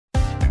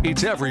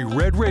It's every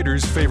Red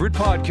Raiders' favorite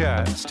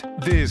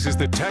podcast. This is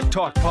the Tech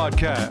Talk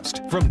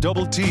Podcast from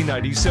Double T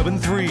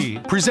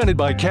 97.3, presented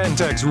by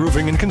Cantex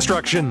Roofing and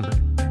Construction.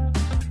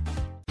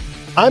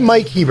 I'm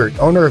Mike Hebert,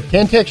 owner of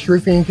Cantex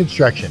Roofing and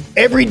Construction.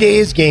 Every day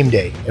is game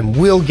day, and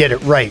we'll get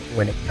it right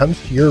when it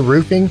comes to your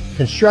roofing,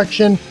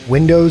 construction,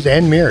 windows,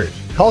 and mirrors.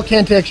 Call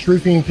Cantex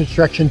Roofing and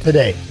Construction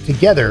today.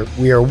 Together,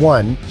 we are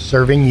one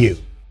serving you.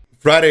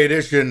 Friday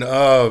edition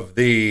of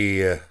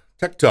the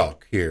Tech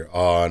Talk here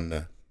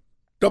on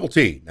Double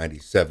T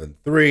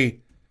 97.3,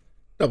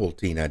 Double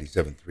T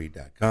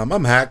 97.3.com.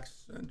 I'm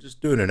Hax. I'm just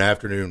doing an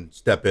afternoon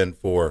step in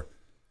for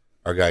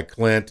our guy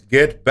Clint.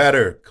 Get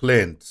better,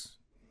 Clint.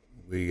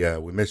 We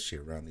miss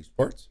you around these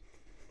parts.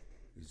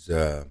 He's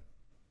got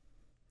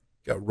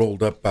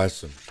rolled up by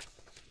some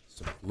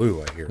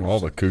flu, I hear.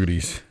 All the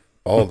cooties.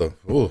 All the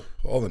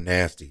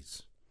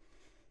nasties,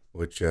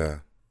 which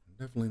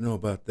definitely know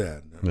about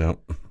that. Yep.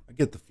 I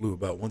get the flu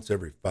about once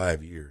every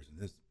 5 years,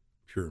 and it's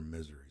pure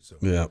misery. So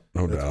yeah,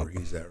 no that's doubt. where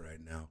he's at right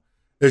now.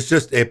 There's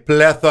just a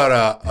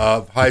plethora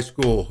of high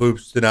school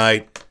hoops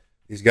tonight.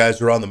 These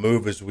guys are on the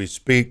move as we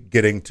speak,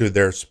 getting to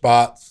their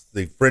spots.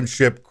 The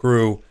Friendship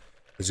crew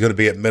is going to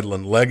be at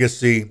Midland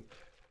Legacy.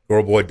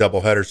 Girl boy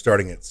doubleheader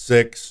starting at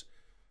 6,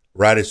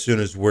 right as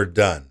soon as we're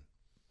done.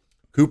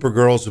 Cooper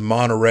girls in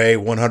Monterey,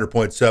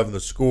 100.7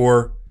 the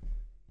score.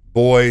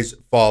 Boys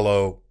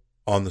follow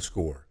on the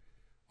score.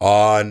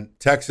 On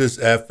Texas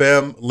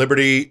FM,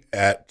 Liberty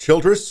at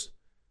Childress.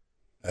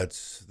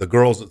 That's the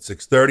girls at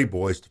 6:30,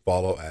 boys to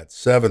follow at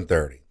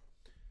 7:30.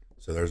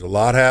 So there's a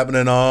lot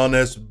happening on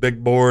this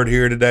big board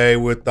here today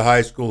with the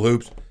high school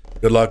hoops.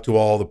 Good luck to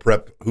all the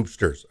prep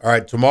hoopsters. All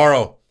right,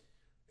 tomorrow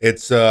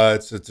it's a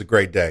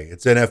great day.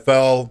 It's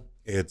NFL.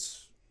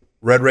 It's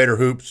Red Raider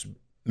hoops,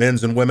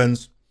 men's and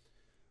women's.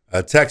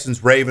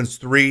 Texans, Ravens,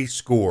 3,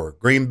 score.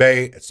 Green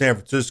Bay at San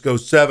Francisco,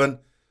 7,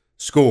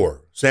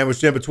 score.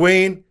 Sandwiched in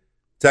between,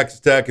 Texas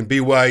Tech and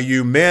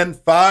BYU, men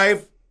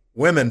 5,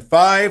 women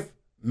 5,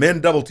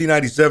 men Double T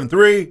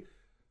 97.3,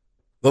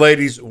 the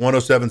ladies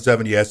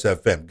 107.7 Yes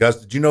FM.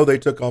 Gus, did you know they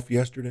took off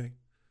yesterday?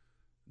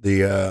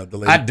 The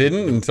ladies? I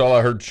didn't until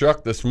I heard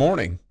Chuck this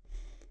morning.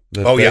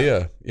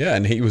 Yeah,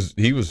 and he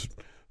was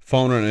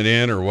phoning it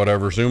in or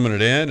whatever, zooming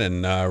it in,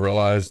 and I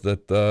realized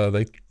that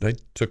they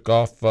took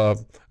off. I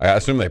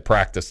assume they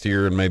practiced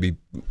here and maybe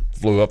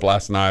flew up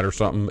last night or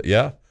something. But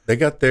yeah, they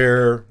got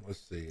there.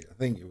 Let's see.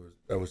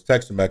 I was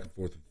texting back and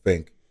forth with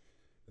Fink.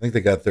 I think they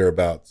got there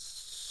about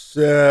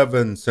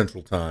 7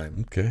 Central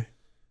Time. Okay.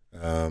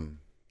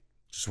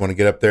 Just want to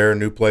get up there,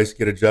 new place,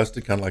 get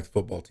adjusted, kind of like the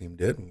football team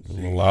did.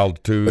 Little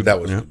altitude, but that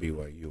was yeah. the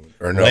BYU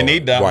or no, they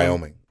need that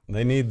Wyoming.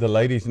 The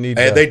ladies need.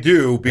 They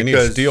do they because need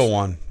to steal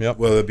one. Yep.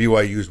 Well, the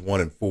BYU's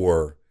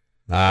 1-4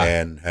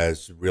 and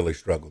has really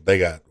struggled. They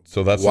got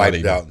that's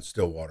wiped out in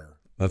Stillwater.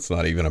 That's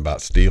not even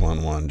about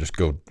stealing one. Just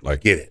go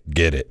get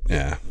it.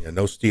 Yeah.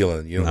 No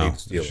stealing. You don't need to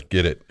steal just it.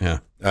 Get it. Yeah.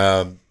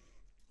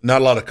 Not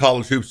a lot of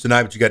college hoops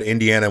tonight, but you got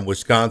Indiana and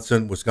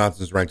Wisconsin.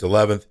 Wisconsin's ranked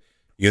 11th.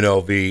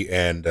 UNLV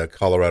and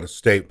Colorado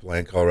State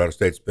playing. Colorado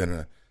State's been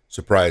a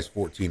surprise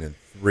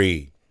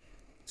 14-3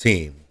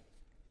 team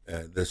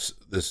this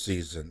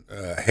season.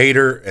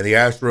 Hader and the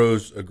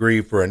Astros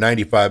agree for a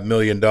 $95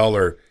 million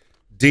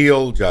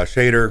deal. Josh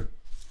Hader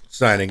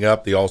signing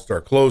up, the all-star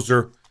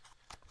closer.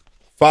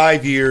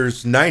 5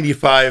 years,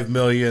 $95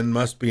 million,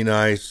 must be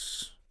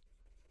nice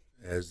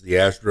as the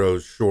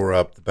Astros shore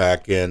up the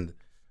back end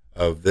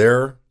of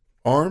their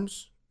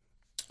arms.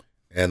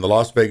 And the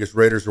Las Vegas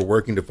Raiders are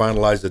working to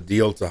finalize a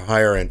deal to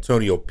hire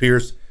Antonio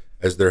Pierce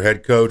as their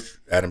head coach.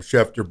 Adam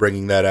Schefter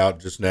bringing that out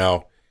just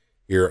now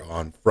here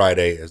on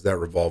Friday as that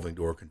revolving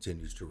door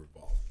continues to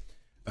revolve.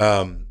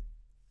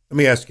 Let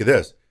me ask you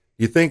this.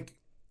 You think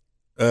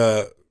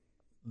the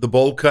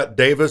bowl cut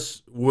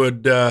Davis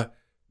would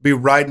be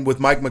riding with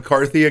Mike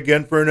McCarthy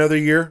again for another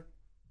year?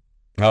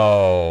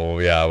 Oh,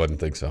 yeah, I wouldn't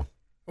think so.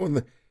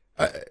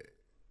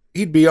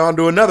 He'd be on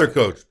to another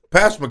coach,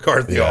 past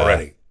McCarthy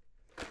already.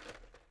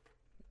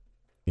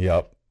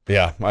 Yep.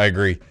 Yeah, I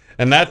agree.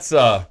 And that's,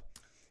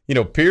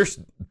 Pierce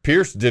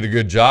did a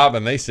good job,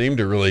 and they seemed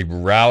to really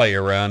rally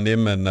around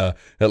him. And at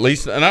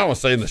least, and I don't want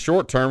to say in the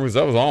short term, because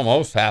that was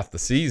almost half the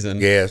season.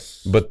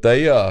 Yes. But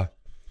they,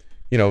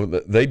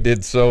 they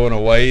did so in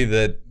a way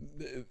that,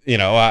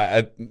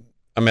 I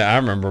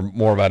remember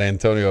more about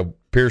Antonio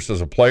Pierce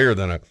as a player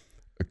than a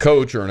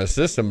coach or an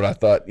assistant. But I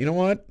thought, you know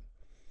what?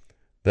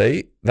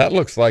 That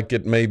looks like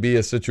it may be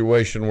a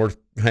situation worth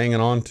hanging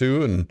on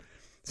to and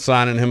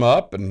signing him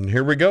up, and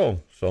here we go.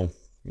 So,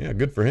 yeah,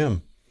 good for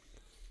him.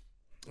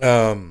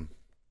 Would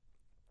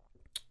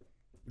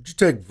you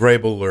take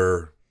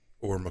Vrabel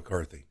or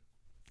McCarthy?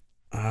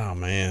 Oh,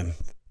 man.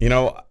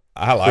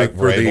 I like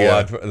for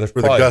Vrabel.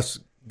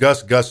 The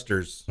Gus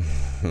Gusters.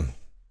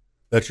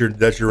 That's your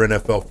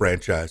NFL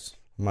franchise.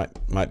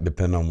 Might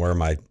depend on where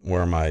my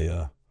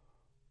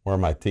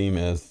team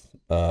is.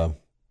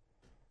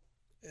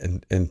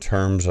 In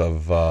terms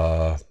of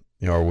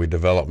are we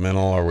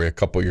developmental? Are we a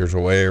couple years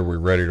away? Are we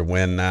ready to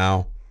win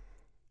now?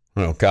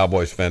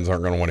 Cowboys fans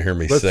aren't going to want to hear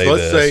me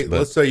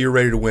let's say you're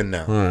ready to win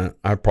now. All right,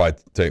 I'd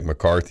probably take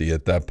McCarthy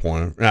at that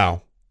point.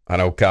 Now, I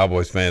know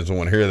Cowboys fans don't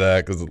want to hear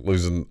that because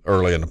losing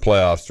early in the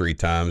playoffs 3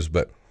 times,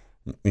 but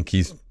I think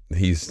he's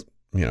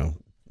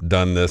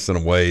done this in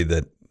a way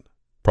that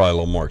probably a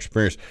little more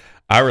experienced.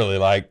 I really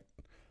thought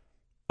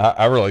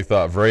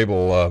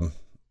Vrabel.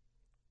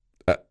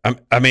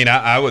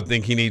 I would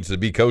think he needs to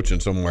be coaching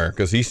somewhere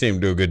because he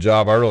seemed to do a good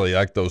job. I really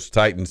like those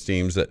Titans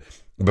teams that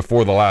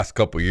before the last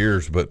couple of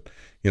years, but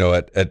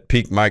at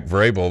peak Mike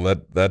Vrabel,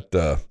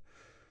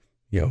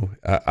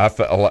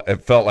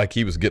 it felt like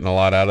he was getting a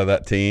lot out of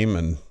that team,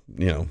 and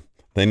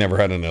they never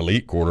had an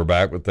elite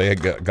quarterback, but they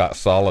had got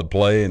solid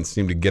play and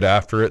seemed to get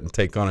after it and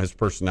take on his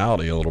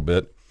personality a little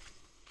bit.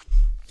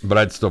 But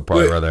I'd still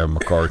probably rather have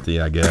McCarthy,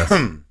 I guess.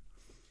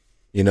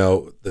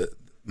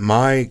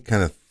 My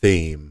kind of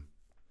theme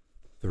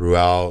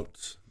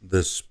throughout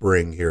this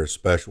spring here,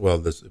 especially,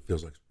 it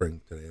feels like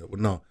spring today.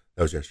 No,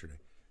 that was yesterday.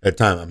 At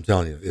time, I'm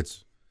telling you,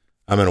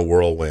 I'm in a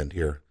whirlwind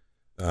here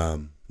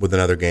with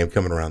another game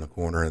coming around the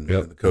corner and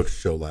the coach's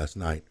show last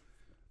night.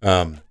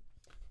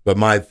 But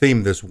my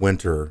theme this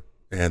winter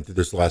and through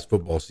this last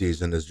football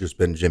season has just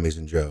been Jimmy's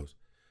and Joe's.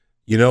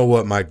 You know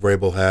what Mike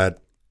Vrabel had?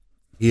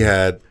 He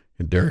had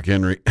Derrick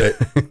Henry.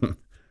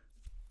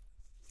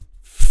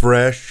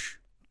 Fresh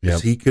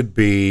as he could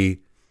be,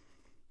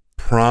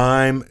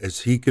 prime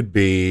as he could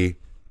be,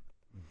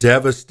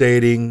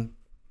 devastating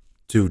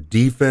to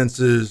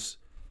defenses,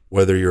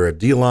 whether you're a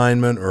D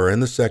lineman or in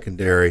the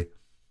secondary.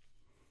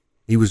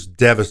 He was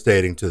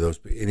devastating to those,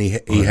 and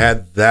he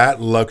had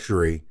that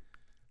luxury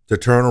to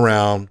turn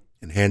around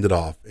and hand it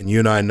off. And you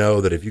and I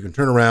know that if you can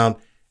turn around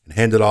and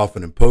hand it off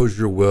and impose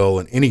your will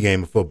in any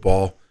game of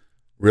football,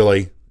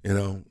 really,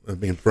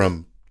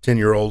 from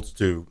 10-year-olds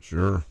to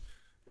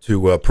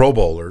Pro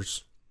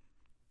Bowlers,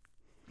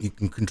 you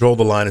can control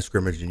the line of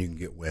scrimmage and you can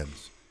get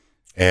wins.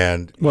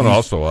 And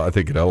also I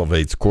think it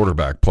elevates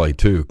quarterback play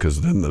too,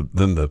 because then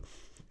the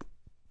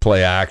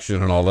play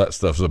action and all that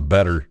stuff is a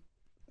better.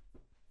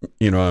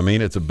 You know what I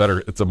mean? It's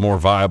a more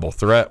viable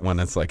threat when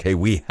it's like, hey,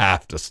 we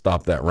have to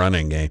stop that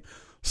running game.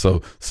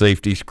 So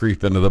safeties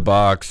creep into the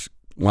box,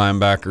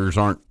 linebackers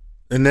aren't.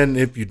 And then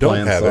if you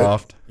don't have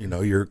soft.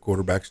 Your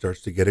quarterback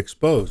starts to get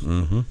exposed.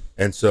 Mm-hmm.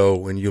 And so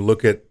when you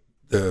look at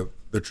the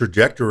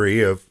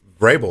trajectory of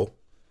Vrabel,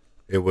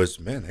 it was,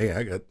 hey,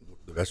 I got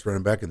the best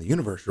running back in the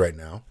universe right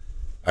now.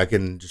 I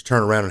can just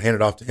turn around and hand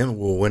it off to him and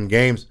we'll win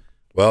games.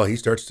 Well, he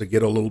starts to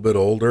get a little bit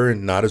older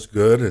and not as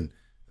good, and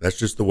that's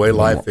just the way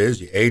life is.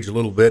 You age a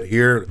little bit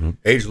here,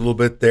 age a little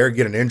bit there,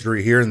 get an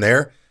injury here and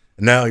there,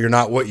 and now you're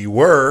not what you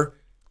were.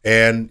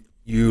 And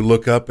you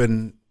look up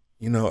and,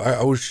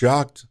 I was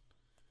shocked.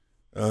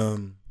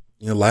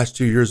 Last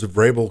 2 years of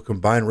Vrabel,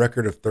 combined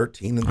record of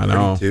 13 and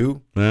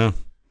 32. Yeah.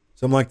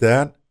 Something like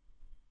that.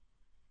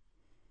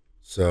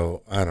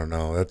 So, I don't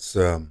know. That's,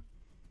 for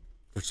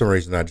some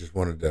reason, I just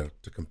wanted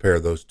to compare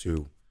those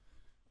two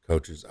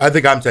coaches. I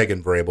think I'm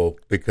taking Vrabel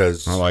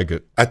because I like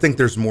it. I think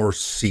there's more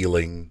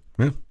ceiling.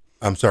 Yeah.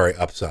 I'm sorry,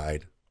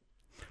 upside.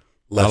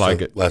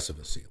 Less of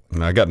a ceiling.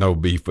 And I got no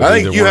beef with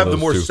I think you have the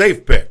more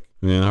safe pick.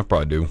 Yeah, I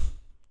probably do.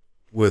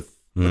 With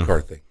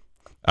McCarthy.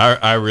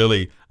 I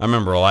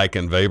remember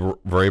liking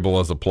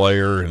Vrabel as a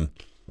player and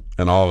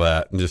all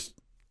that. And just,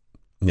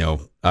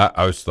 I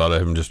always thought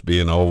of him just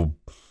being an old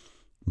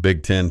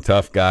Big Ten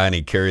tough guy, and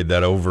he carried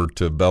that over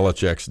to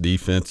Belichick's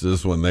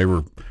defenses when they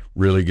were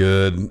really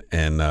good.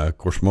 And, of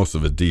course, most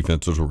of his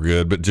defenses were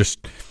good. But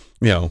just,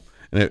 and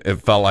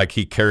it felt like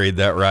he carried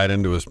that right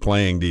into his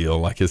playing deal.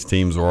 Like his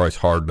teams were always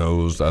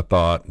hard-nosed, I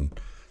thought.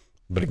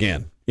 But,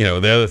 again, the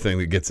other thing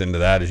that gets into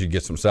that is you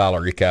get some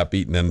salary cap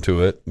eaten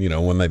into it,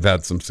 when they've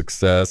had some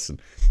success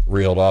and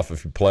reeled off a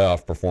few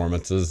playoff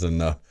performances. And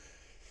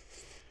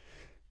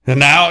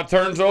now it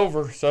turns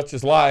over. Such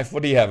is life.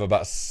 What do you have,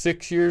 about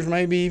 6 years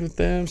maybe with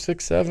them?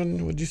 6,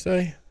 7, would you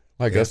say?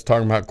 Like us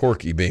talking about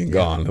Corky being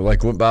gone. It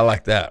went by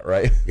like that,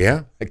 right?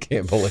 Yeah. I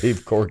can't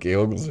believe Corky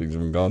Oglesby's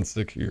been gone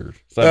 6 years.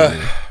 7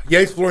 years.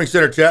 Yates Flooring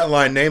Center chat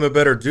line, name a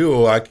better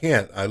duo. I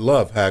can't. I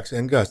love Hax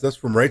and Gus. That's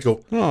from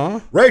Rachel.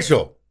 Aww.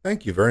 Rachel,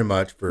 thank you very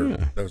much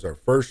that was our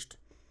first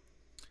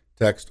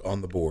text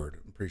on the board.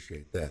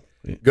 Appreciate that.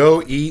 Yeah.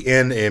 Go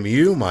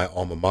ENMU, my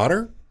alma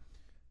mater.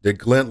 Did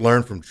Clint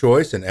learn from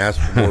Choice and ask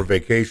for more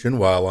vacation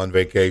while on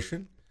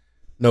vacation?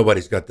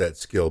 Nobody's got that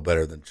skill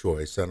better than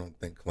Choice. I don't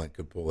think Clint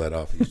could pull that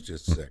off. He's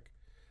just sick.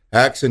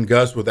 Hax and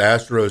Gus with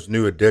Astros'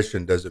 new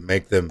addition. Does it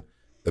make them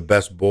the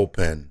best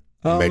bullpen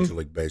in Major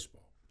League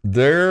Baseball?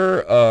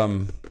 They're,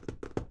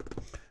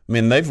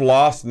 they've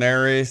lost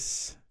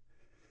Neris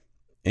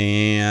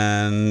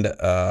and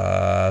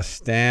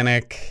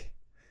Stanek,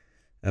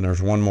 and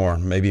there's one more,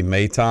 maybe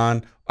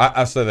Maton.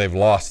 I say they've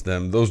lost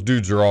them. Those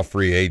dudes are all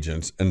free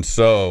agents. And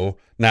so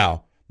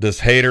now,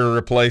 does Hader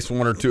replace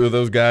one or two of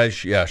those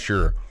guys? Yeah,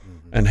 sure.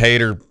 Mm-hmm. And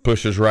Hader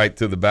pushes right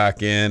to the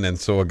back end. And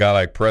so a guy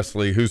like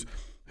Presley, who's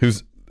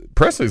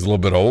Presley's a little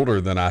bit older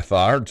than I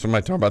thought. I heard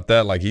somebody talk about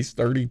that, like he's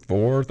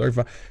 34,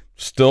 35,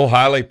 still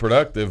highly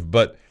productive.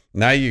 But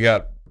now you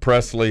got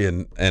Presley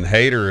and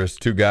Hader as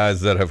two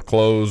guys that have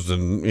closed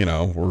and,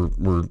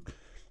 were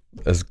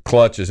as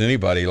clutch as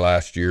anybody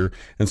last year.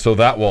 And so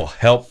that will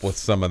help with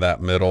some of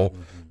that middle.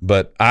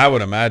 But I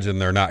would imagine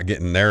they're not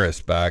getting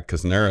Neris back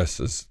because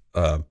Neris is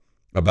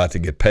about to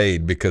get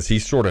paid because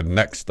he's sort of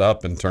next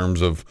up in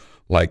terms of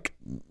like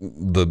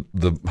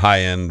the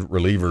high-end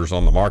relievers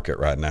on the market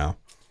right now.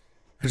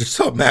 I just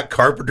saw Matt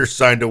Carpenter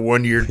signed a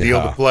 1-year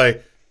deal to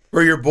play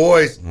for your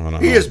boys.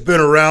 He has been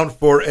around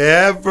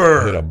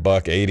forever. Hit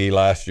 $180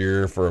 last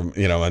year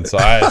and so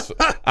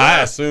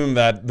I assume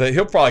that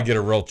he'll probably get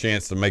a real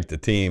chance to make the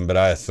team, but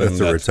I assume that's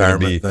a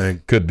retirement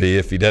thing. Could be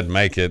if he doesn't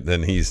make it,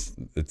 then he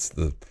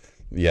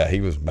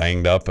was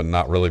banged up and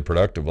not really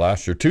productive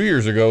last year. 2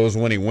 years ago is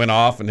when he went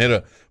off and hit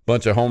a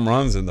bunch of home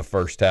runs in the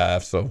first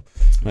half, so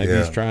maybe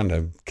he's trying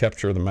to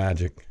capture the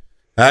magic.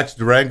 Axe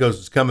Durangos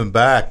is coming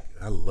back.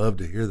 I love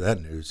to hear that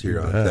news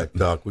here on Tech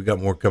Talk. We got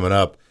more coming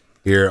up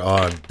here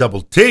on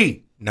Double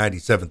T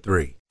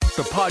 97.3.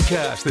 The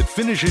podcast that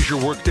finishes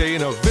your workday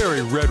in a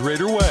very Red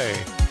Raider way.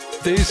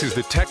 This is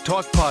the Tech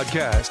Talk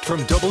Podcast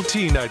from Double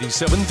T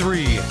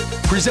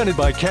 97.3, presented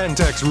by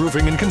Cantex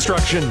Roofing and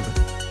Construction.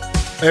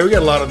 Hey, we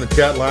got a lot on the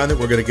chat line that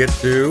we're going to get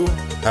to.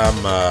 I'm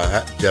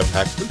Geoff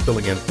Haxton,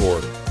 filling in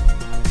for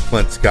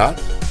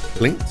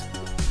Clint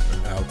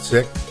out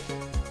sick.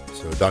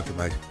 So Dr.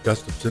 Mike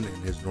Gustafson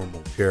in his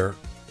normal chair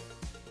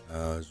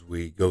as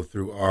we go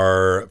through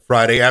our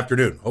Friday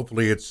afternoon.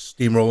 Hopefully it's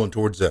steamrolling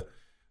towards a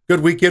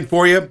good weekend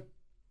for you.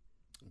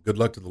 Good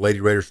luck to the Lady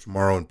Raiders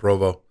tomorrow in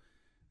Provo.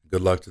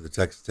 Good luck to the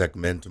Texas Tech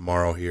men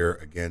tomorrow here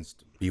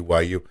against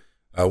BYU.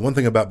 One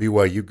thing about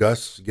BYU,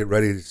 Gus, get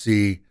ready to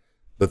see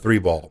the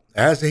 3-ball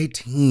as a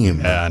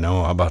team. Yeah, I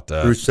know. How about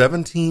that? Through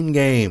 17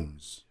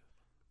 games,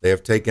 they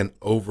have taken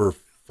over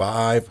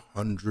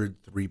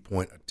 500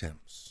 3-point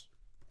attempts.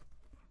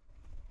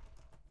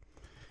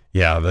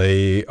 Yeah,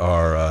 they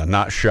are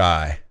not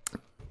shy.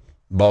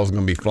 Ball's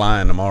going to be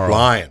flying tomorrow.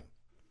 Flying.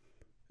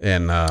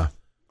 And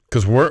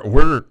because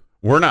we're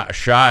not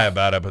shy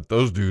about it, but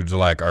those dudes are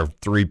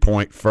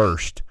 3-point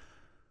first.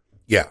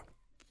 Yeah.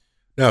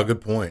 No, good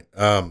point.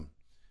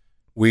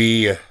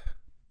 We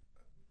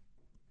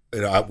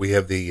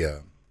have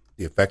the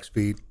effects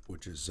feed,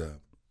 which is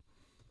a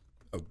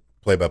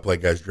play-by-play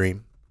guy's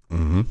dream.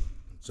 Mm-hmm.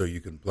 So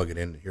you can plug it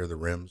in and hear the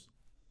rims.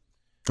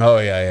 Oh,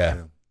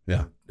 yeah.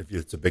 If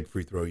it's a big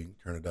free throw, you can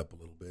turn it up a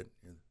little bit.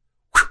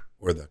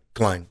 Or the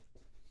clang.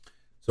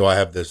 So I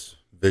have this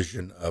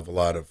vision of a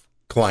lot of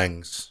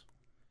clangs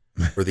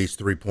for these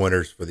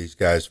 3-pointers for these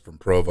guys from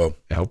Provo.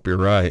 I hope you're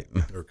right.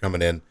 They're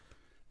coming in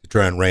to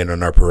try and rain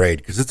on our parade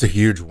because it's a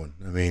huge one.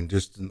 I mean,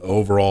 just an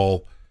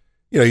overall,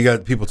 you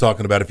got people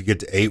talking about if you get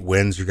to 8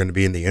 wins, you're going to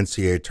be in the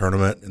NCAA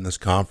tournament in this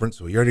conference.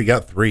 So you already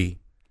got 3.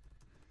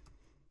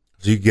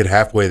 So you get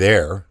halfway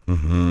there.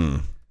 Mm-hmm.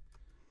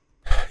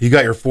 You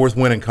got your 4th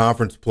win in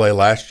conference play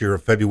last year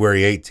of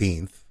February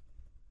 18th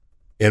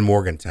in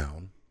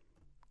Morgantown.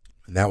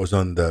 And that was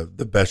on the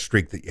best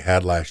streak that you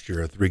had last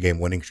year, a 3-game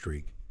winning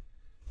streak.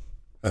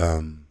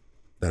 I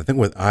think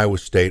with Iowa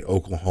State,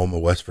 Oklahoma,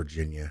 West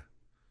Virginia.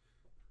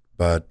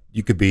 But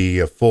you could be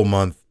a full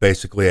month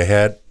basically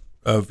ahead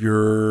of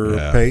your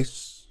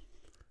pace.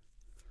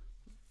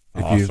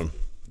 Awesome.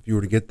 If you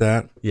were to get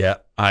that. Yeah,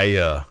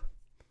 I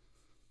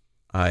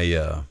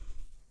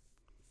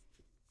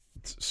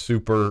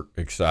super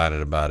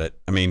excited about it.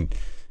 I mean,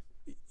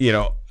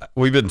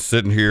 we've been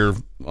sitting here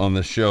on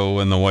the show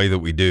in the way that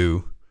we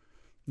do,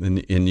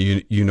 and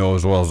you know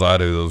as well as I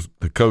do,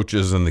 the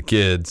coaches and the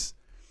kids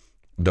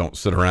don't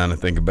sit around and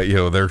think about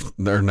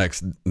they're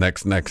next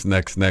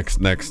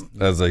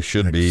as they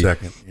should be.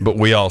 Second, yeah. But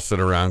we all sit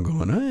around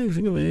going, hey,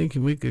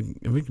 we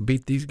could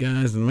beat these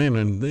guys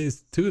and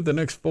these 2 of the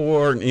next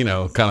 4,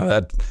 and kind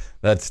of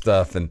that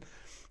stuff and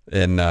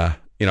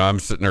I'm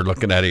sitting there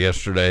looking at it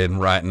yesterday and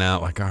writing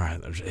out all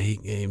right, there's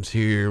 8 games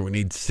here. We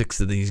need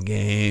 6 of these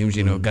games.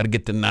 Got to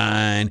get to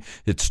 9.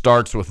 It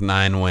starts with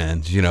 9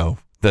 wins.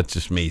 That's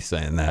just me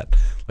saying that.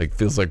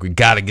 Feels like we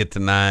got to get to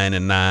 9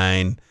 and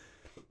 9,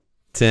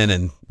 10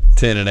 and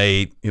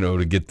 8.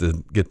 To get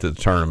to the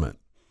tournament.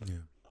 Yeah.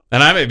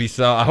 And I may be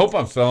I hope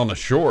I'm selling a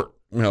short.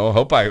 I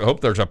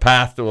hope there's a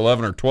path to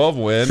 11 or 12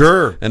 wins.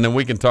 Sure. And then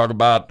we can talk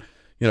about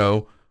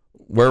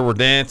where we're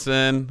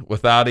dancing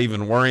without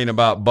even worrying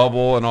about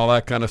bubble and all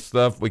that kind of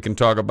stuff. We can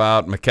talk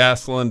about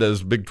McCasland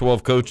as Big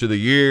 12 Coach of the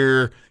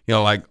Year,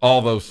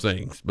 all those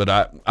things. But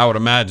I would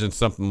imagine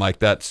something like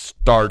that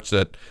starts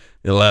at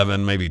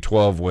 11, maybe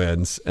 12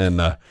 wins.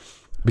 And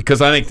because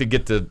I think to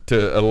get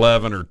to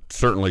 11 or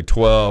certainly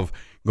 12,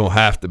 you're going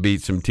to have to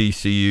beat some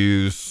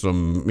TCUs,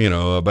 some,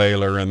 a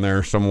Baylor in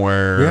there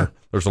somewhere. Yeah.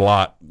 There's a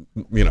lot,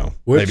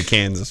 maybe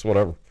Kansas,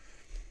 whatever.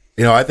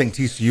 I think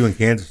TCU and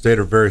Kansas State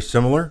are very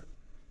similar.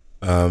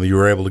 You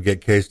were able to get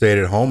K-State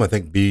at home. I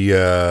think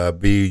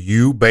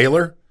BYU,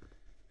 Baylor,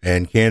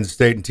 and Kansas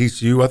State and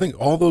TCU. I think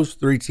all those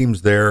 3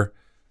 teams there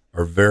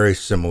are very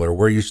similar.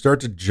 Where you start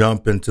to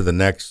jump into the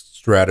next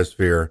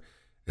stratosphere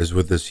is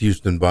with this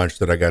Houston bunch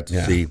that I got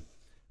to see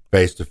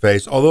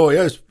face-to-face. Although,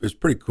 it's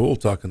pretty cool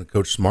talking to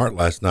Coach Smart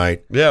last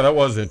night. Yeah, that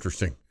was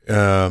interesting.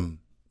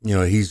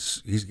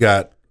 he's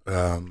got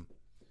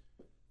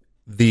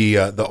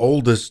the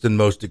oldest and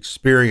most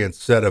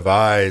experienced set of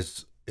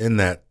eyes in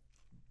that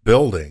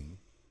building.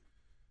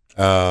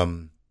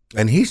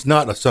 And he's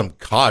not some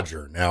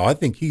codger now. I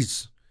think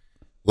he's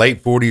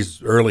late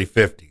 40s, early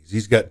 50s.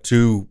 He's got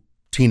 2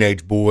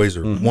 teenage boys,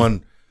 or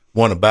one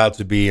about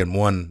to be and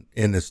one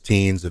in his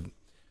teens. And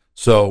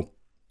so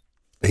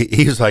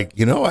he's like,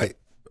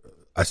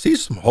 I see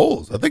some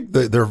holes. I think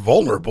they're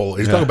vulnerable.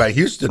 He's talking about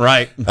Houston.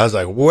 Right. I was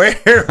like,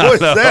 where was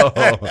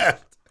that?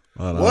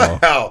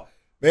 Wow.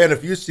 Man,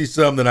 if you see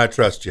some, then I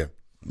trust you.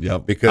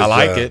 Yep. Because I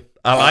like it.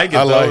 I like it,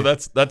 though.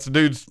 That's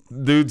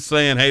dudes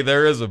saying, hey,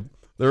 there is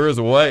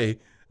a way.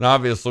 And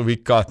obviously we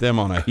caught them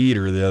on a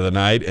heater the other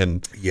night,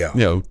 and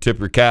tip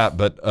your cap.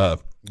 But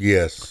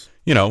yes.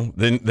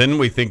 Then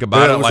we think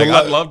about it like,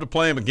 I'd love to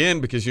play them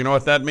again, because you know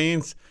what that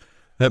means?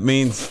 That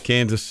means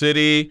Kansas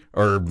City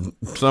or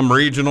some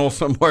regional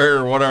somewhere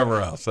or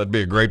whatever else. That'd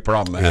be a great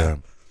problem to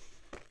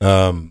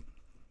have.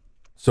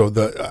 So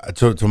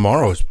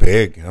tomorrow is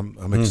big.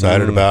 I'm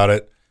excited about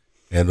it,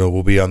 and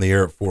we'll be on the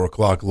air at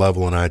 4:00.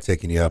 Level and I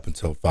taking you up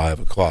until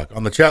 5:00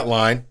 on the chat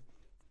line.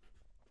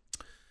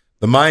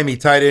 The Miami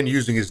tight end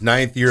using his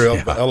 9th year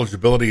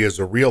eligibility as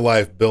a real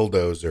life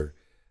bulldozer.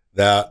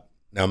 Now,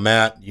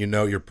 Matt,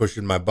 you're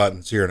pushing my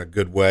buttons here in a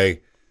good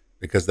way,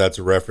 because that's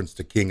a reference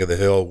to King of the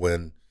Hill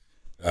when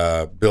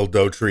Bill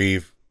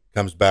Dauterive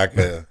comes back,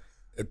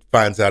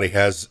 finds out he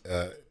has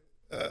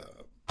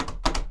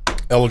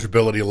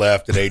eligibility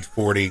left at age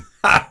 40,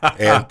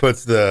 and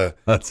puts the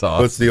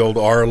old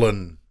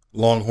Arlen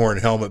Longhorn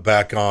helmet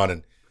back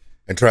on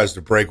and tries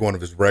to break one of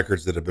his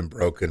records that had been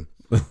broken.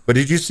 But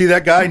did you see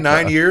that guy?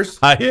 9 years?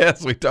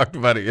 Yes, we talked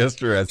about it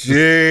yesterday.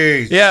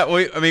 Jeez. Yeah,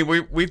 we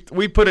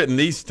put it in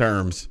these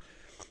terms,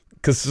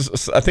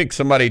 because I think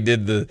somebody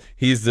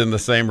he's in the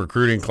same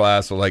recruiting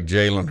class with like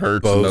Jalen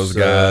Hurts and those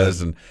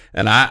guys, and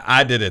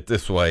I did it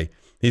this way.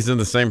 He's in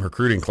the same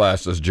recruiting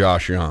class as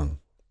Josh Young.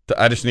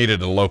 I just needed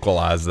to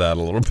localize that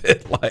a little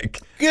bit.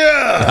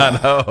 Yeah, I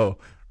know,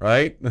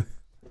 right?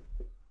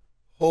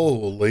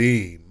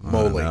 Holy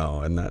moly! I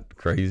know, isn't that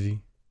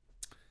crazy?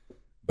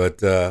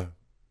 But not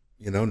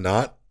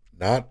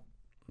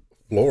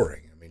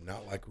flooring. I mean,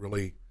 not like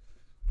really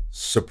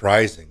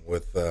surprising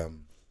with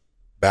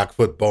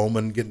Backfoot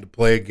Bowman getting to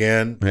play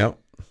again. Yep.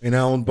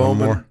 Alan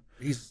Bowman.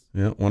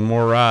 One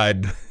more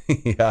ride.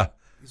 Yeah.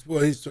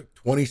 He's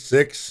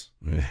 26.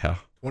 Yeah.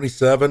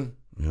 27.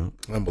 Yeah.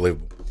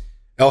 Unbelievable.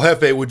 El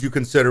Jefe, would you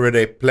consider it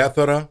a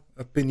plethora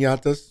of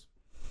piñatas?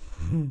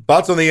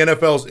 Thoughts on the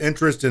NFL's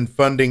interest in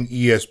funding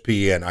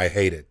ESPN? I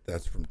hate it.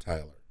 That's from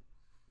Tyler.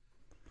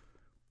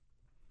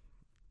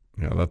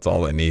 Yeah, that's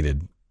all they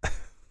needed.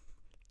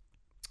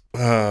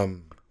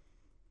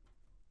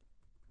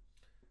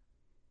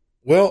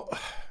 Well,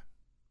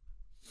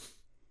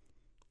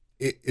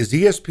 is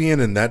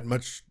ESPN in that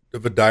much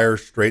of a dire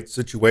straight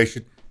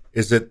situation?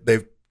 Is it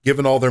they've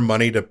given all their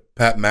money to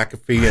Pat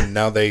McAfee, and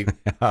now they've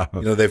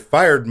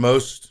fired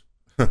most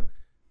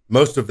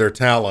of their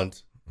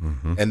talent,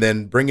 and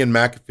then bring in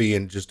McAfee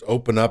and just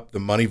open up the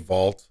money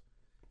vault,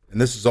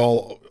 and this is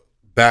all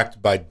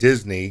backed by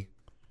Disney,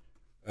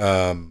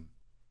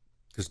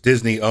 because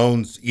Disney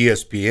owns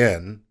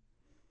ESPN.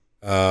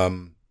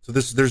 So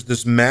there's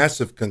this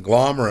massive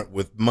conglomerate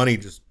with money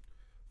just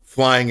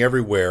flying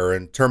everywhere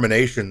and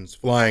terminations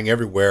flying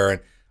everywhere.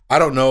 And I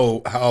don't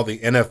know how the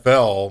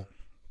NFL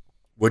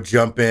would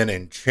jump in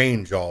and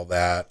change all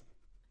that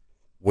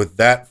with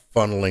that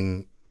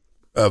funneling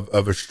of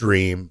a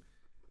stream.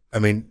 I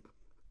mean,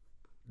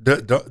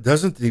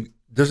 doesn't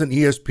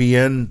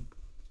ESPN,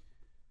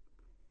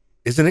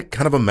 isn't it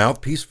kind of a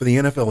mouthpiece for the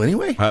NFL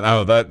anyway? I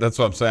know that's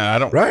what I'm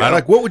saying.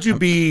 Like, what would you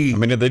be? I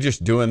mean, are they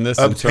just doing this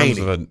obtaining in terms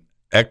of an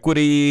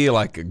equity,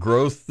 like a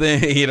growth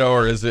thing,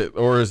 or is it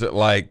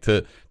like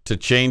to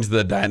change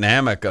the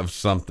dynamic of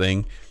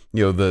something?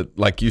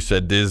 Like you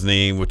said,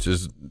 Disney, which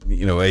is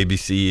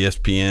ABC,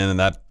 ESPN, and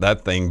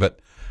that thing. But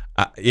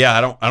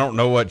I don't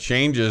know what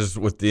changes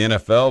with the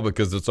NFL,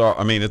 because it's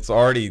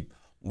already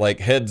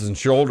like heads and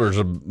shoulders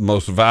of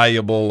most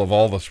valuable of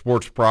all the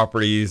sports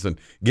properties, and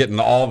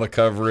getting all the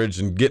coverage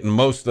and getting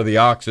most of the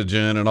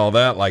oxygen and all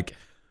that. Like,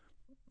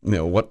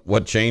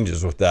 what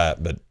changes with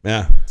that? But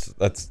yeah,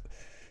 that's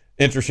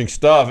interesting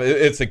stuff.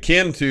 It's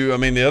akin to,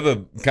 the other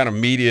kind of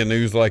media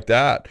news like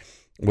that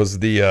was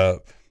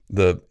the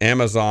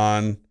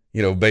Amazon,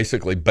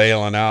 basically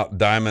bailing out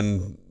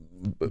Diamond,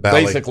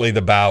 Bally. basically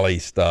the Bally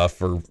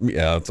stuff, or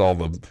it's all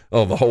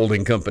the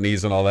holding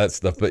companies and all that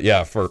stuff. But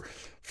yeah, for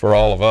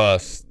all of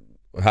us,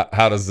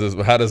 how does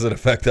it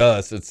affect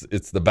us?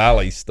 It's the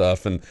Bally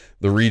stuff and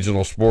the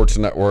regional sports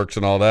networks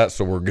and all that.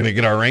 So we're going to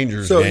get our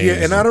Rangers games.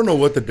 Yeah, and I don't know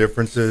what the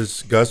difference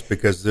is, Gus,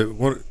 because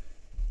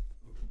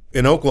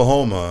in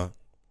Oklahoma,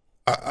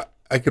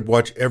 I could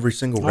watch every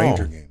single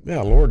Ranger game.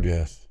 Yeah, Lord,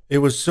 yes. It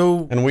was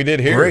so and we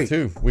did hear great. it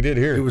too. We did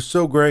hear it. It was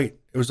so great.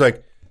 It was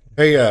like,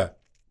 hey,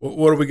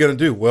 what are we going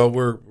to do? Well,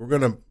 we're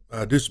going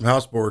to do some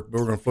housework, but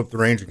we're going to flip the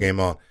Ranger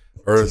game on.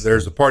 Or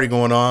there's a party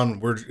going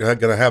on. We're going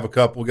to have a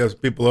couple. We got some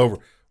people over.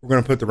 We're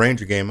going to put the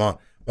Ranger game on.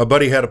 My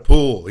buddy had a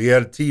pool. He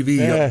had a TV.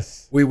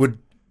 Yes. We would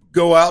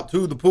go out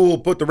to the pool,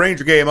 put the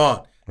Ranger game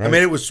on. Right. I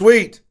mean, it was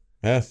sweet.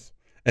 Yes.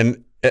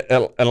 And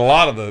a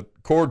lot of the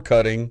cord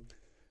cutting,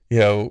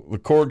 the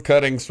cord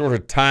cutting sort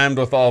of timed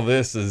with all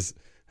this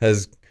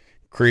has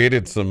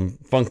created some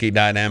funky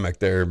dynamic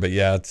there. But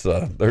yeah, it's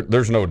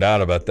there's no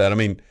doubt about that. I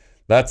mean,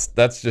 that's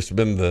just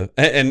been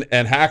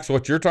and Hacks,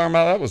 what you're talking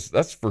about,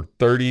 that's for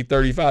 30,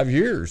 35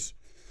 years.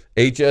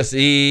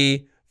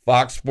 HSE,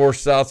 Fox Sports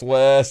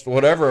Southwest,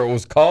 whatever it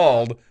was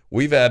called,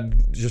 we've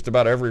had just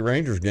about every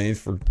Rangers games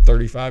for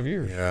 35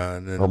 years. Yeah,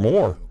 and then, or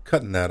more.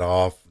 Cutting that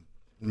off,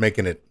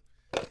 making it,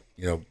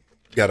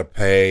 got to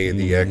pay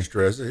the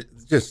extras.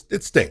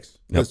 It stinks.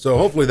 Yep. So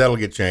hopefully that'll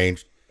get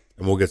changed,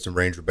 and we'll get some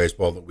Ranger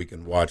baseball that we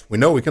can watch. We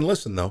know we can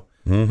listen, though,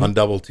 on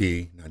Double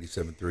T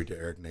 97.3 to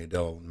Eric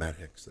Nadel and Matt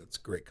Hicks. That's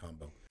a great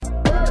combo.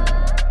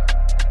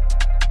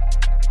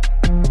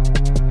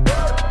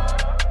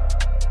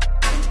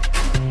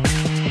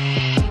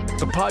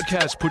 The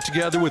podcast put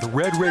together with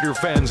Red Raider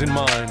fans in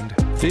mind.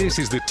 This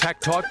is the Tech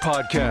Talk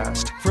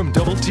Podcast from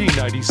Double T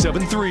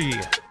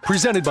 97.3,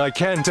 presented by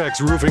Cantex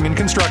Roofing and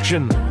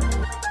Construction.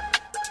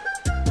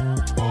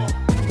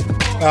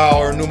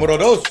 Our numero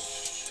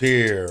dos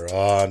here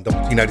on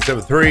Double T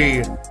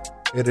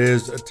 97.3. It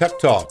is Tech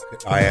Talk.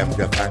 I am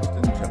Geoff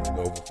Haxton, jumping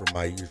over from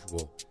my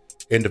usual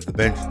end of the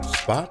bench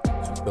spot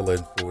to fill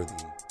in for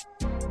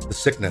the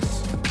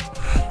sickness.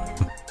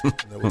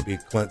 That would be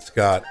Clint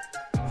Scott.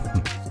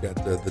 He's got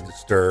the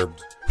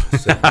disturbed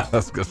sickness. I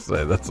was going to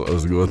say, that's what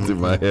was going through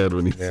my head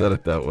when he said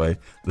it that way.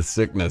 The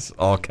sickness,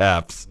 all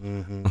caps.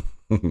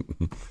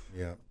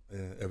 Yeah,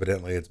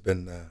 evidently it's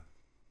been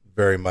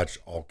very much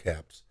all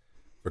caps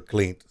for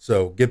Clint.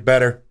 So get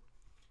better.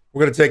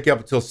 We're going to take you up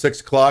until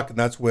 6 o'clock, and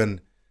that's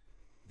when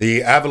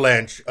the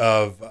avalanche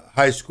of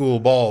high school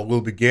ball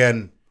will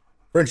begin.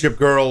 Friendship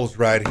girls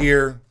right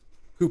here.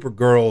 Cooper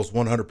girls,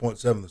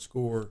 100.7 the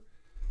score.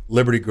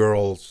 Liberty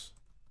girls,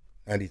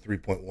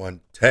 93.1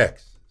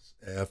 Texas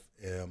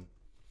FM.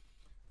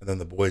 And then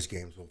the boys'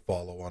 games will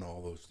follow on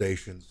all those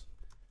stations.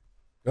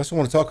 I also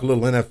want to talk a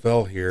little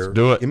NFL here. Let's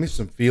do it. Give me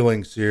some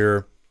feelings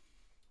here.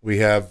 We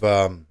have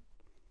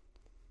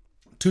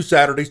 2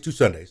 Saturdays, 2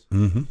 Sundays.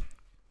 Mm-hmm.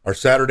 Our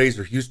Saturdays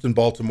are Houston,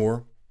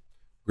 Baltimore,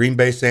 Green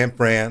Bay, San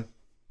Fran.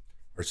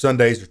 Our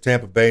Sundays are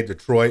Tampa Bay,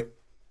 Detroit.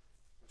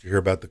 Did you hear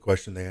about the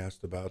question they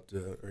asked about,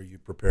 are you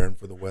preparing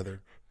for the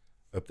weather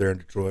up there in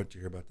Detroit? Did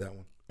you hear about that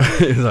one?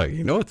 He's like,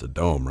 it's a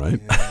dome, right?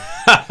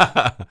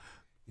 Yeah.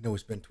 We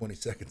spend 20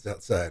 seconds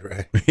outside,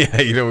 right?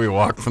 Yeah, we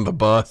walk from the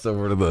bus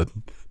over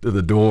to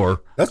the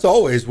door. That's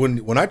always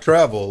when I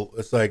travel.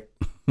 It's like,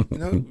 it's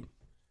going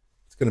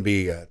to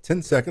be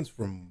 10 seconds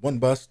from one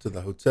bus to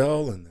the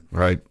hotel, and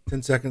then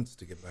 10 seconds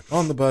to get back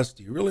on the bus.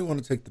 Do you really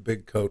want to take the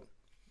big coat?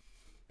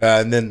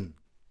 And then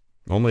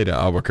only to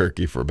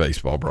Albuquerque for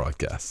baseball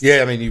broadcasts.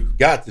 Yeah, I mean, you've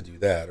got to do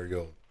that, or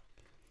you'll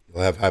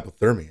have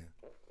hypothermia.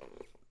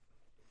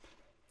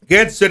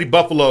 Kansas City,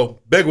 Buffalo,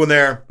 big one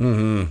there.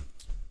 Mm-hmm.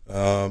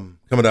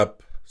 Coming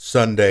up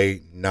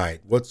Sunday night.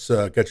 What's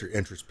got your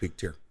interest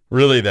peaked here?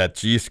 Really, that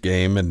Chiefs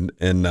game, and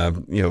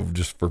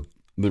just for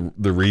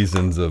the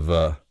reasons of,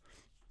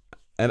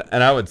 and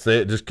I would say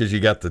it just because you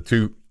got the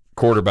two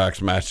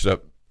quarterbacks matched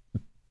up,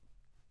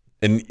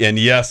 and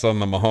yes, on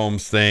the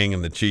Mahomes thing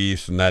and the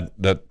Chiefs, and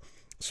that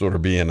sort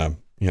of being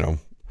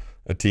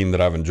a team that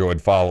I've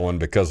enjoyed following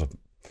because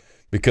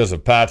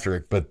of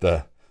Patrick, but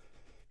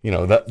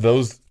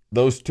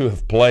those two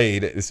have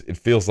played, it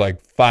feels like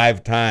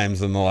 5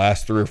 times in the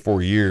last 3 or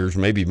 4 years,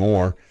 maybe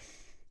more,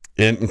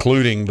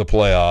 including the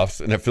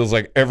playoffs. And it feels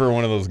like every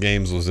one of those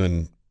games was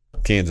in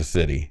Kansas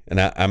City.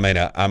 And I'm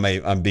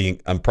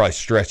probably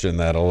stretching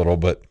that a little,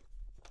 but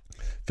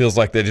feels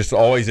like they just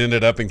always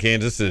ended up in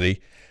Kansas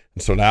City.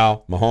 And so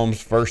now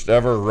Mahomes' first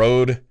ever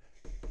road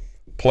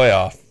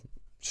playoff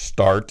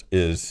start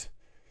is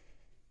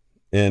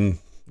in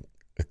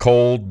a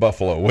cold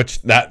Buffalo,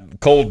 which that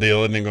cold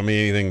deal isn't going to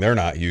be anything they're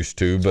not used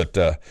to, but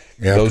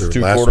those two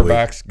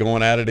quarterbacks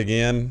going at it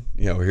again,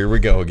 here we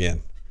go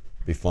again.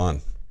 Be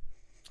fun.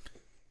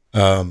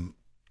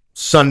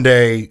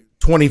 Sunday,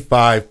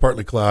 25,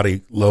 partly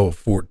cloudy, low of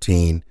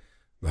 14,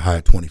 the high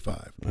of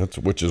 25.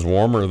 Which is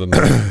warmer than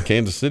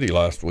Kansas City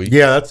last week.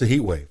 Yeah, that's a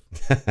heat wave.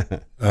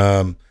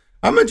 I'm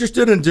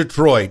interested in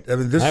Detroit. I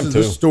mean, this is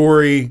a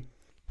story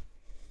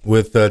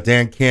with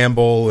Dan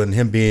Campbell and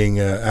him being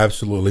an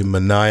absolutely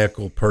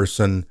maniacal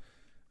person.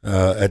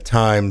 At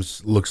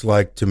times, looks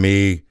like to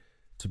me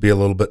to be a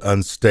little bit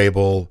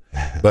unstable,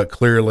 but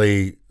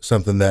clearly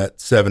something that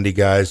 70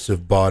 guys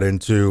have bought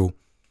into.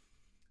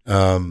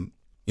 I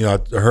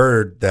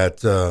heard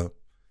that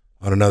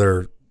on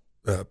another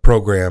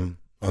program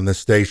on this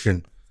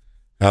station,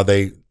 how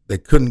they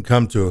couldn't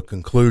come to a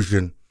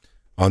conclusion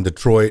on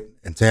Detroit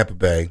and Tampa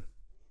Bay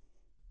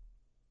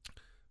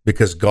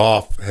because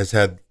Goff has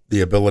had the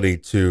ability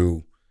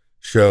to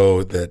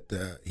show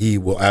that he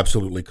will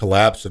absolutely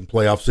collapse in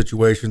playoff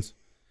situations.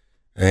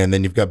 And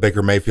then you've got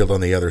Baker Mayfield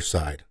on the other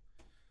side.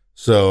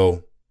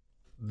 So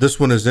this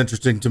one is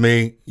interesting to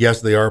me. Yes,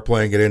 they are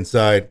playing it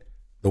inside.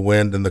 The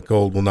wind and the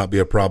cold will not be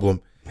a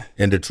problem.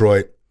 in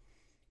Detroit.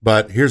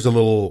 But here's a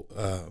little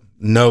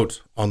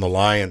note on the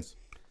Lions.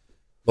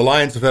 The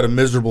Lions have had a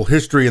miserable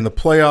history in the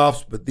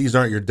playoffs, but these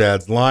aren't your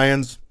dad's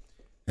Lions,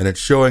 and it's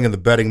showing in the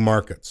betting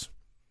markets.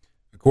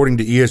 According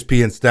to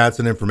ESPN Stats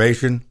and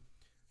Information,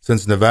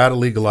 since Nevada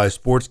legalized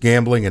sports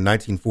gambling in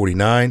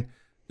 1949,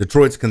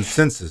 Detroit's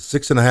consensus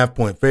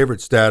 6.5-point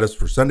favorite status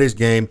for Sunday's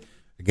game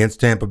against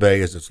Tampa Bay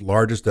is its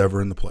largest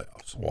ever in the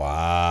playoffs.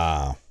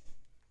 Wow.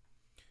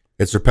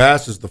 It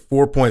surpasses the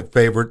 4-point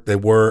favorite they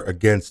were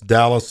against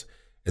Dallas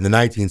in the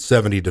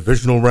 1970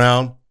 divisional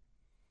round,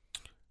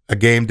 a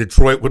game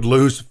Detroit would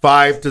lose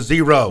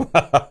 5-0.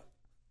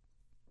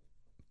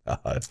 So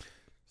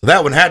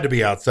that one had to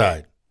be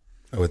outside,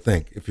 I would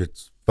think, if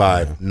it's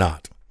 5,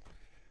 not.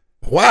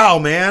 Wow,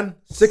 man.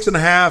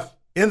 6.5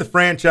 in the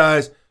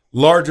franchise,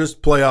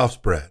 largest playoff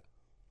spread.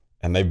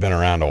 And they've been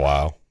around a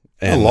while.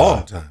 A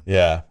long time.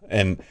 Yeah.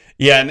 And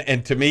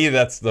to me,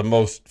 that's the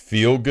most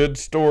feel-good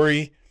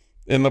story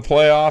in the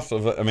playoffs.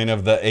 Of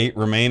the 8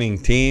 remaining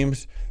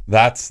teams,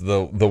 that's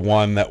the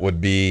one that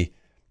would be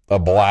a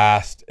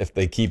blast if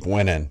they keep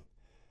winning.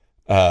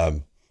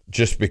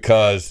 Just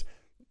because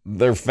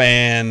their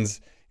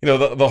fans,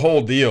 the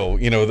whole deal,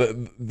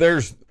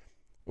 there's,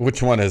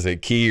 which one is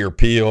it, Key or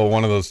Peel?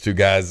 One of those two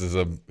guys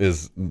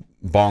is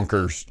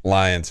bonkers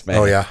Lions fan.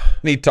 Oh, yeah.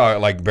 And he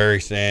talked like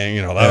Barry saying,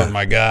 that was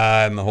my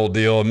guy and the whole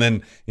deal. And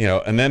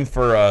then,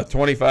 for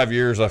 25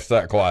 years, I've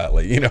sat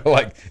quietly,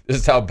 like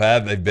just how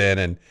bad they've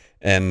been.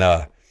 And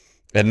now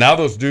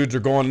those dudes are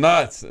going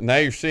nuts. And now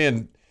you're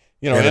seeing,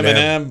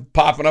 Eminem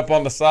popping up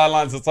on the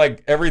sidelines. It's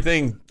like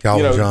everything.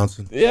 Calvin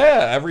Johnson.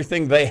 Yeah,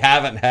 everything they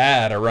haven't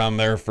had around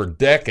there for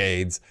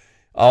decades.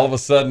 All of a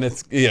sudden,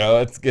 it's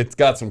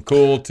got some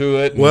cool to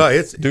it.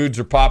 Well, dudes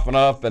are popping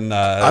up, and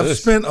I've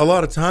spent a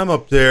lot of time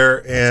up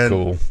there, and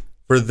cool.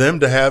 For them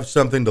to have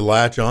something to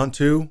latch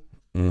onto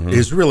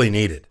is really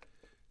needed,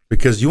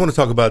 because you want to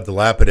talk about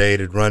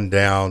dilapidated,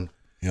 rundown,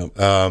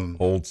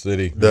 old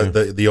city,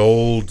 the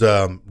old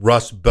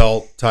Rust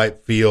Belt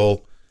type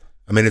feel.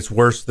 I mean, it's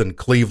worse than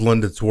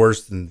Cleveland. It's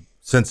worse than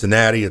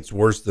Cincinnati. It's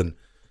worse than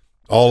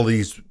all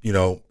these,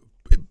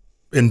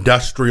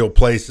 industrial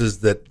places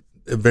that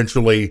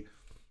eventually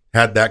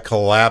had that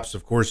collapse.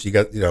 Of course, you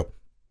got,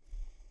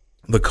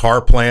 the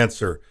car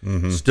plants are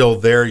still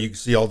there. You can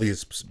see all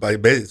these, it's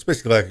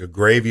basically like a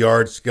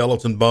graveyard,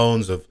 skeleton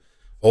bones of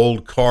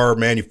old car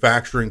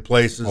manufacturing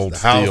places. Old the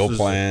houses, steel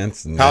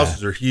plants.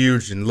 Houses are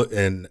huge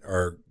and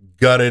are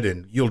gutted,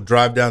 and you'll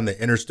drive down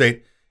the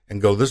interstate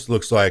and go, this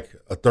looks like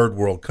a third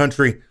world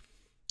country.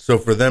 So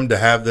for them to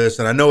have this,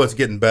 and I know it's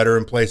getting better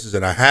in places,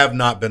 and I have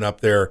not been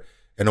up there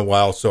in a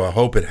while, so I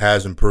hope it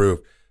has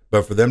improved.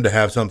 But for them to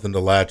have something to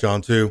latch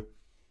onto,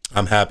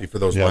 I'm happy for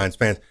those Lions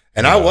fans.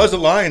 And I was a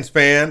Lions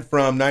fan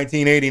from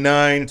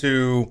 1989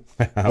 to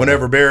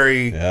whenever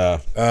Barry.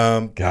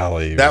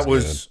 Golly, that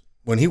was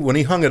when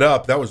he hung it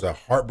up. That was a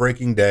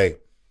heartbreaking day,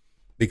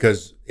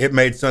 because it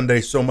made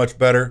Sunday so much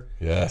better.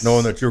 Yes,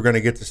 knowing that you were going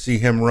to get to see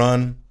him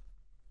run,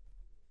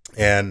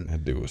 and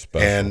that dude was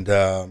special. And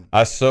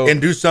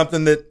and do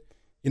something that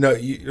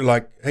you're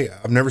like, hey,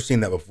 I've never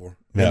seen that before.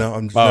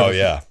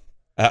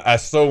 I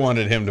so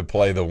wanted him to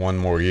play the one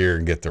more year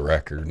and get the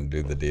record and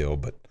do the deal,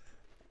 but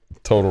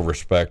total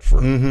respect for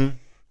the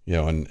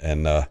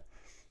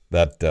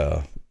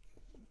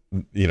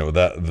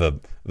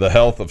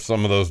health of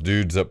some of those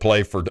dudes that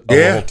play for a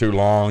little too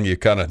long. You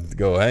kind of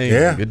go,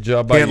 hey, good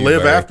job by you. Can't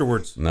live Barry.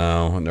 afterwards.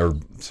 No, and they're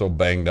so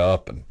banged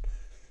up. And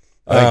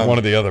I think one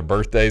of the other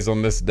birthdays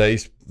on this day,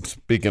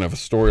 speaking of a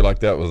story like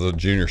that, was a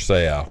Junior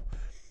Seau,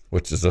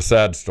 which is a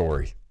sad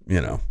story,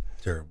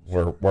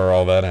 Terrible. where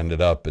all that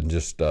ended up, and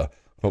just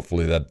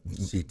hopefully that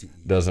CTE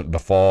doesn't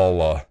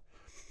befall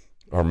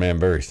our man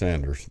Barry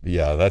Sanders.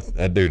 Yeah,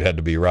 that dude had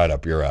to be right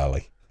up your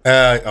alley.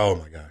 Oh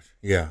my gosh,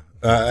 yeah.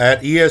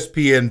 At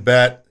ESPN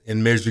Bet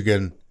in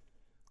Michigan,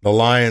 the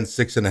Lions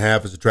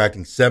 6.5 is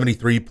attracting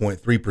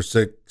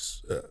 73.3%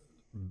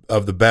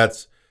 of the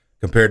bets,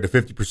 compared to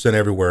 50%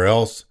 everywhere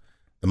else.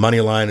 The money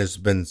line has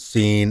been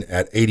seen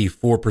at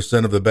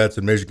 84% of the bets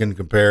in Michigan,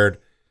 compared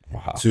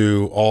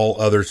to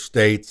all other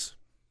states.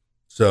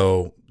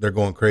 So they're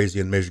going crazy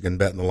in Michigan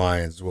betting the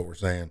Lions, is what we're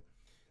saying.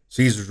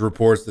 Caesars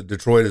reports that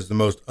Detroit is the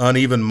most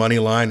uneven money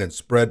line and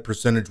spread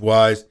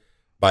percentage-wise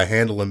by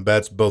handle and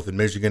bets, both in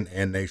Michigan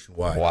and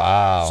nationwide.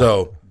 Wow.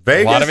 So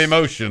Vegas, a lot of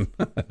emotion.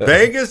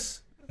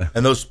 Vegas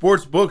and those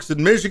sports books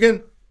in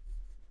Michigan,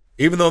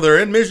 even though they're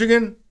in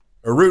Michigan,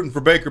 are rooting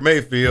for Baker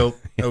Mayfield.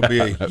 It'll be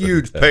a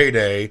huge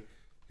payday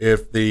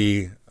if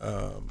the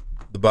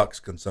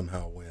Bucks can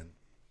somehow win.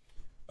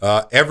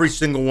 Every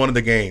single one of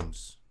the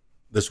games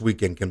this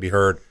weekend can be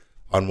heard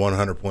on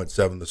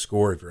 100.7 The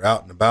Score. If you're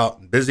out and about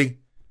and busy,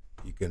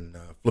 you can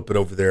flip it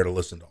over there to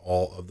listen to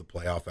all of the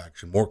playoff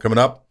action. More coming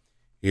up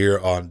here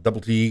on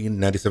Double T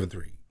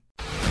 97.3.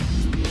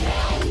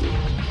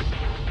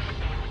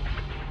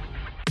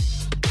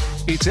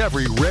 It's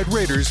every Red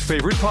Raiders'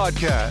 favorite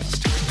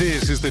podcast.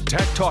 This is the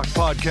Tech Talk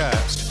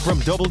Podcast from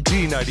Double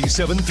T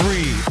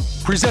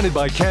 97.3, presented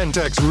by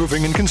Cantex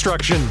Roofing and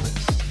Construction.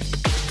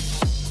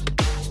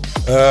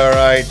 All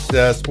right,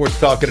 sports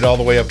talking it all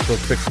the way up until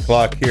 6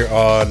 o'clock here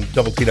on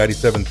Double T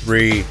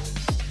 97.3.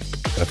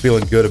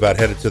 Feeling good about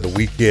headed to the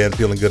weekend,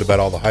 feeling good about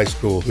all the high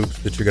school hoops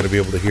that you're going to be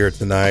able to hear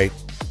tonight.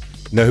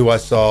 You know who I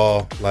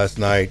saw last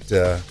night,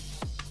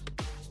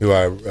 who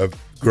I've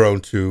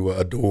grown to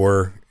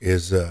adore,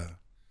 is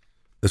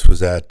this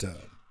was at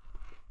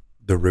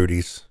the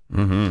Rudy's.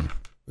 Mm-hmm. It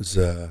was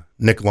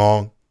Nick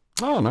Long.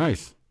 Oh,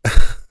 nice.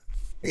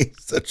 He's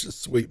such a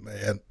sweet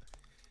man.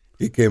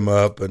 He came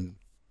up and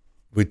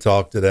we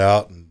talked it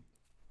out,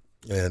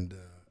 and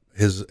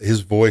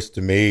his voice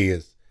to me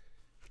is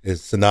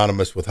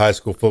synonymous with high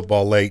school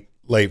football late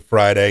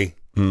Friday.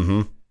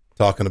 Mm-hmm.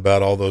 Talking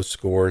about all those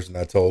scores, and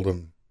I told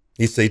him.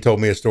 He told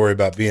me a story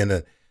about being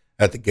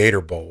at the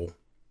Gator Bowl,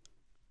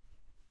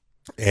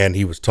 and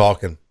he was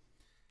talking,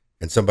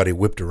 and somebody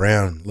whipped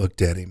around and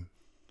looked at him.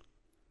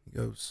 He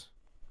goes,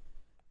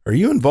 "Are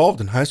you involved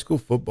in high school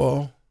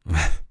football?"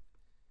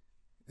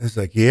 It's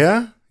like,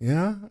 yeah,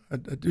 I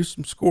do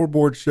some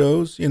scoreboard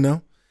shows, you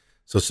know.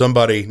 So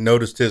somebody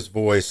noticed his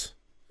voice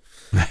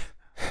in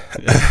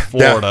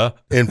Florida,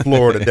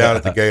 down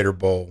at the Gator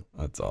Bowl.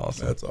 That's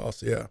awesome.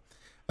 Yeah.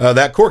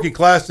 That Corky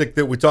Classic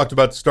that we talked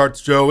about to start the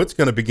show, it's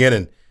going to begin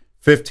in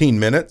 15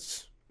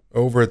 minutes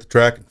over at the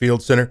Track and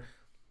Field Center,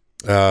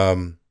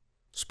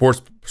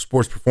 Sports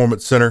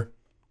Performance Center.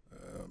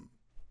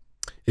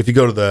 If you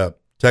go to the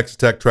Texas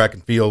Tech Track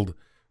and Field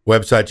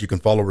website, you can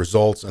follow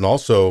results and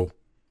also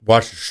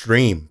watch the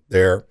stream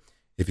there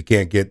if you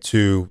can't get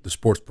to the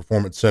Sports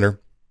Performance Center.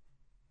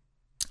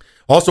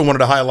 Also wanted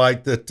to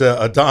highlight that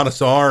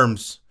Adonis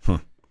Arms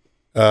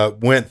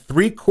went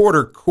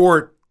three-quarter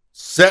court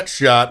set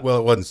shot. Well,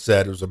 it wasn't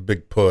set. It was a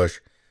big push,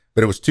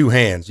 but it was two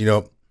hands. You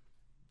know,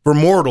 for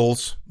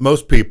mortals,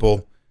 most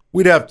people,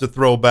 we'd have to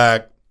throw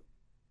back.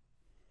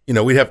 You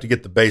know, we'd have to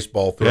get the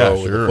baseball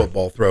throw or the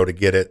football throw to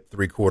get it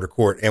three-quarter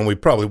court, and we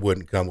probably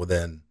wouldn't come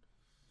within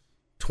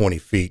 20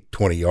 feet,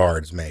 20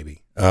 yards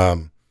maybe.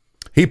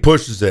 He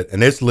pushes it,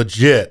 and it's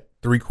legit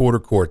three-quarter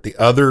court. The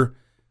other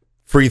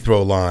free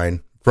throw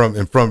line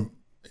in front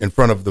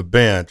of the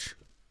bench,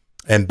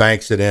 and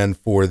banks it in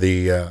for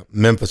the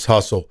Memphis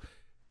Hustle.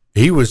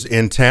 He was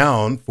in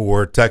town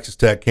for Texas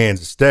Tech,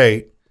 Kansas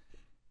State,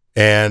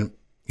 and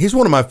he's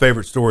one of my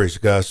favorite stories,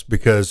 Gus,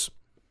 because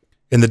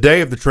in the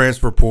day of the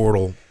transfer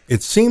portal,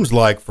 it seems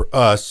like for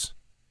us,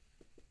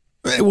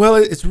 well,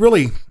 it's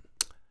really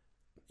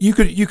you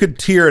could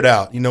tier it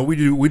out. You know, we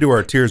do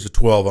our tiers of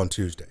 12 on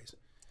Tuesdays.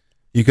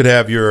 You could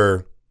have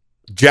your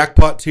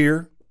jackpot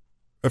tier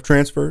of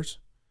transfers,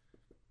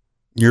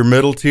 your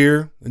middle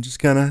tier, and just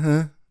kind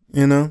of,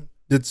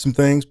 did some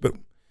things,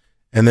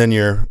 and then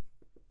your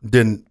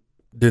didn't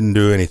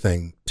do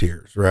anything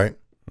tiers, right?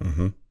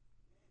 Mm-hmm.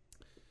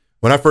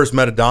 When I first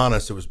met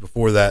Adonis, it was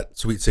before that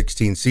Sweet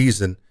 16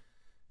 season.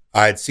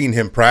 I had seen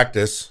him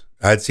practice.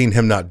 I had seen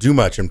him not do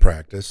much in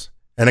practice,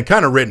 and it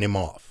kind of written him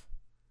off.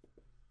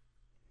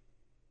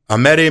 I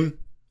met him.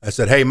 I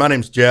said, "Hey, my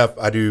name's Geoff.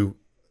 I do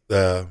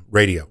the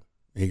radio."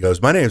 He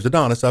goes, "My name's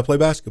Adonis. I play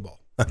basketball."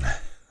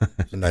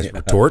 It's a nice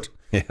retort.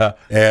 Yeah.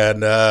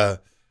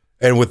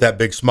 And with that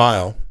big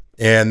smile.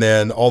 And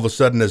then all of a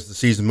sudden, as the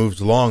season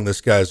moves along,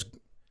 this guy's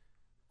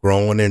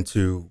growing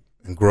into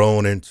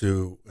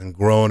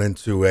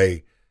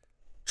a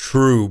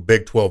true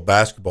Big 12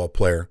 basketball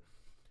player.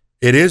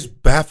 It is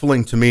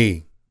baffling to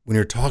me when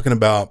you're talking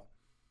about,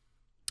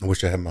 I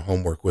wish I had my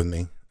homework with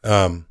me.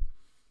 I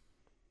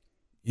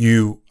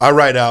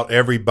write out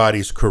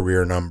everybody's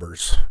career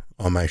numbers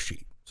on my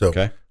sheet. So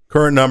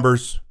current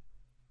numbers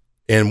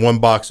in one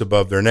box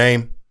above their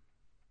name,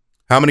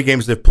 how many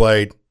games they've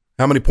played,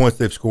 how many points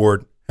they've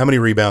scored, how many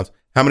rebounds,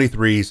 how many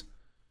threes,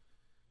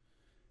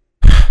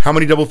 how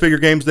many double-figure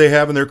games they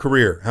have in their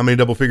career, how many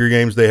double-figure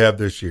games they have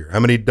this year, how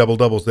many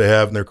double-doubles they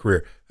have in their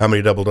career, how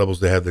many double-doubles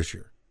they have this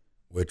year,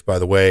 which, by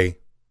the way,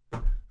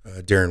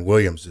 Darren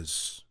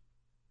Williams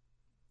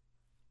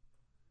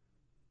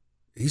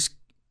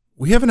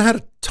we haven't had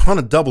a ton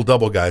of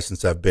double-double guys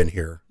since I've been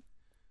here.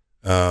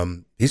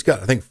 He's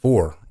got, I think,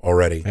 4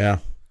 already. Yeah.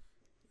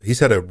 He's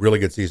had a really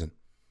good season.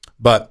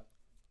 But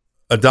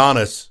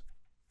Adonis,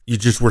 you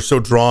just were so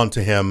drawn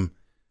to him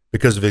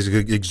because of his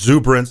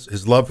exuberance,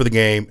 his love for the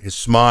game, his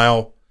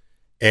smile.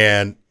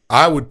 And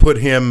I would put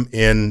him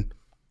in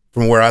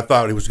from where I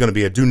thought he was going to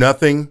be a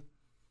do-nothing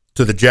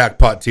to the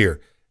jackpot tier.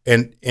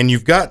 And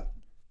you've got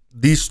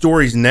these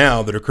stories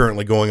now that are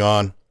currently going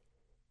on.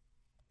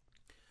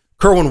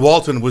 Kerwin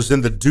Walton was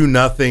in the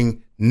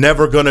do-nothing,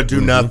 never going to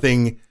do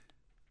nothing.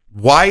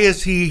 Why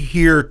is he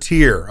here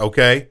tier,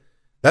 okay?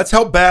 That's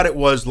how bad it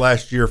was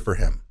last year for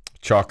him.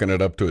 Chalking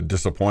it up to a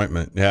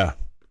disappointment, yeah.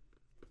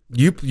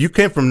 You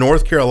came from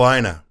North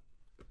Carolina.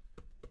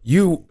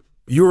 You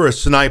were a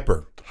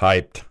sniper.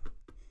 Hyped.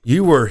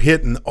 You were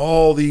hitting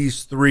all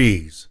these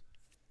threes.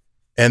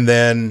 And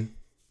then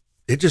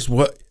it just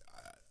what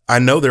I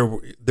know there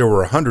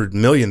were 100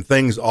 million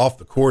things off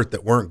the court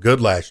that weren't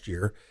good last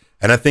year.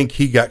 And I think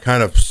he got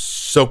kind of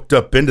soaked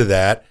up into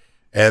that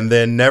and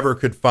then never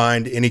could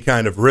find any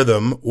kind of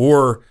rhythm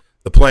or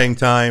the playing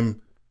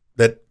time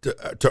that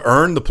to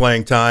earn the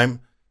playing time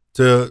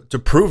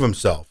to prove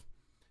himself.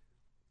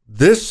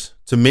 This,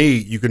 to me,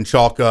 you can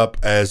chalk up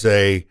as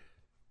a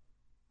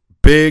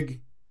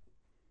big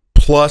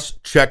plus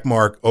check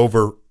mark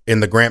over in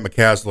the Grant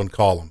McCaslin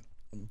column.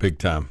 Big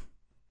time.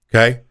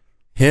 Okay?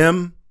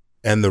 Him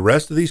and the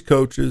rest of these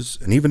coaches,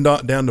 and even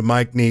down to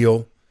Mike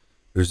Neal,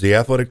 who's the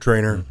athletic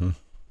trainer,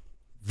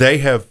 they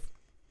have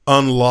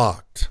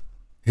unlocked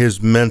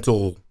his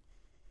mental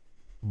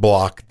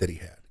block that he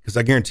had. Because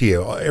I guarantee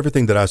you,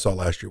 everything that I saw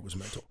last year was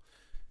mental.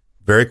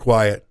 Very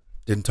quiet,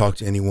 didn't talk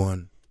to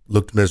anyone,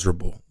 looked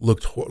miserable,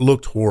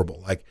 looked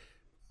horrible. Like,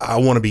 I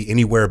want to be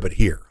anywhere but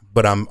here,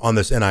 but I'm on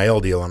this NIL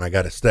deal and I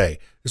got to stay.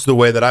 This is the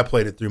way that I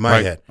played it through my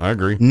head. I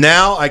agree.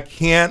 Now I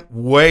can't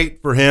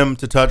wait for him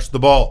to touch the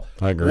ball.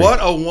 I agree. What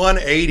a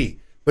 180.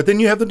 But then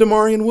you have the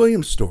Damarian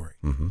Williams story.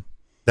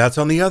 That's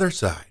on the other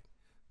side.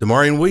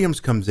 Damarian Williams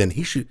comes in.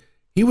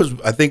 He was,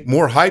 I think,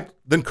 more hyped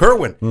than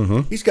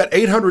Kerwin. He's got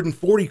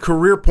 840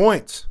 career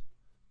points.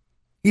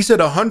 He's had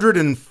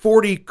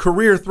 140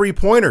 career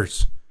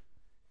three-pointers.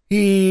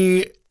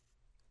 He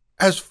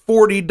has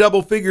 40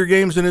 double-figure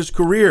games in his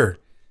career,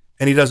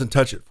 and he doesn't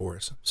touch it for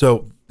us.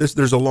 So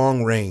there's a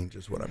long range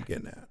is what I'm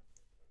getting at.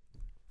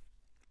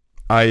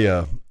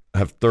 I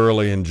have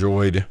thoroughly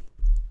enjoyed,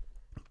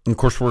 of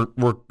course,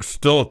 we're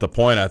still at the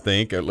point, I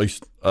think, at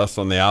least us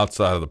on the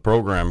outside of the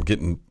program,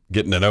 getting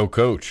to know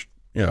Coach,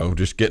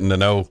 just getting to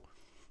know,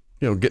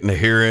 getting to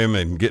hear him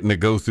and getting to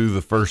go through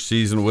the first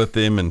season with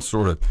him and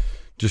sort of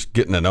just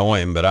getting to know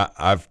him. But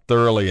I've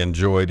thoroughly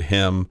enjoyed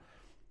him,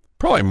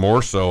 probably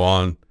more so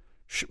on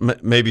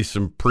maybe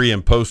some pre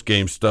and post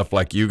game stuff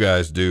like you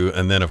guys do,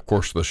 and then of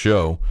course the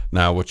show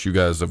now, which you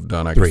guys have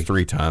done, I guess,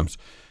 3 times,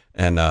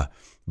 and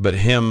but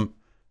him,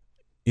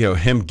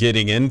 him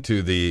getting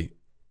into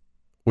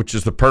which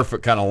is the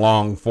perfect kind of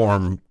long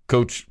form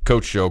coach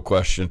show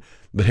question,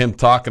 but him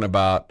talking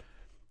about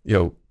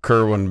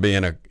Kerwin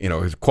being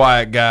he's a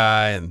quiet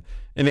guy, and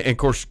of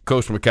course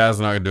Coach McCaslin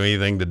not gonna do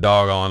anything to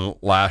dog on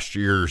last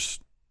year's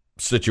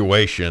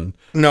situation.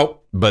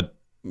 Nope. But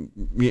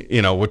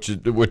which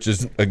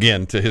is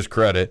again to his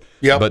credit.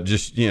 Yeah. But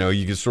just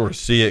you can sort of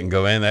see it and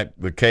go, and that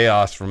the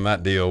chaos from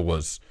that deal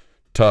was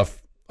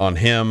tough on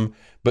him.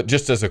 But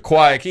just as a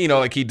quiet,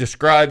 like he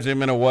describes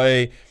him in a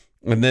way,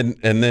 and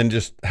then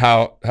just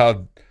how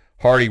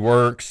hard he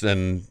works,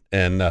 and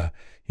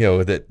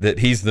that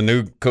he's the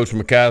new Coach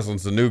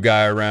McCaslin's the new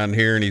guy around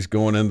here, and he's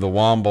going into the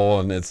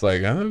Womble, and it's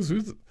like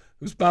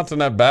who's bouncing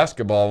that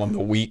basketball in the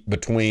week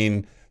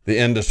between the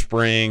end of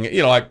spring,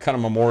 like kind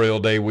of Memorial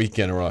Day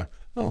weekend, and we're like,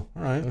 oh, all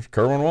right, there's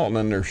Kerwin Walton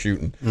in there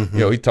shooting.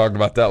 He talked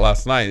about that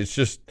last night. It's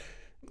just,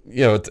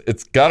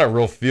 it's got a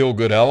real feel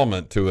good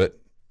element to it,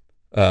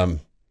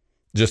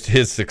 just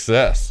his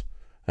success.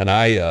 And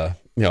I'm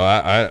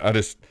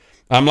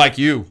like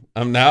you.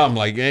 I'm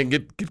like, hey,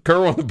 get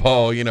Kerwin the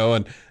ball,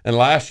 and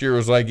last year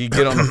was like you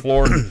get on the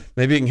floor and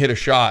maybe you can hit a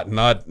shot and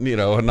not,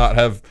 and not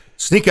have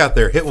sneak out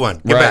there, hit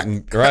one, get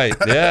back. Right,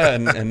 yeah,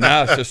 and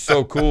now it's just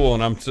so cool,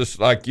 and I'm just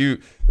like you.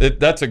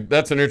 That's an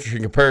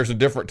interesting comparison,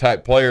 different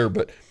type player,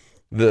 but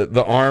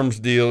the Arms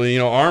deal,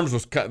 Arms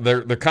was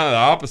they're kind of the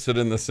opposite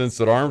in the sense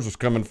that Arms was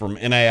coming from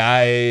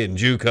NAIA and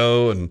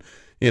JUCO and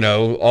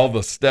all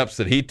the steps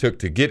that he took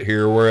to get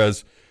here,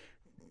 whereas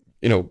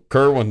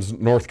Kerwin's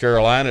North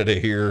Carolina to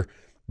here,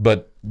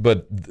 but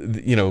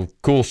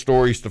cool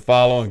stories to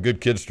follow and good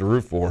kids to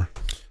root for.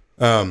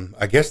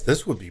 I guess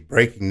this would be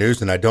breaking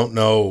news, and I don't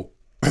know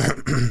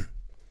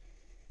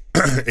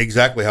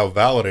exactly how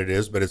valid it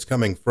is, but it's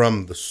coming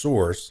from the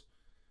source.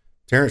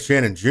 Terrence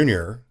Shannon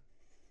Jr.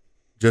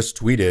 just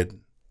tweeted,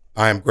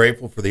 "I am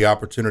grateful for the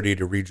opportunity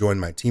to rejoin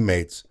my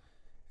teammates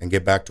and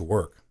get back to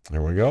work."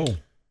 There we go.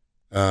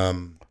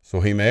 So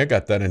he may have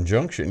got that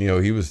injunction.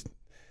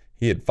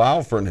 He had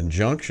filed for an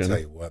injunction. I'll tell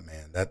you what,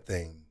 man, that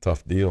thing.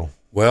 Tough deal.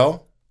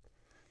 Well,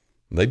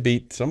 they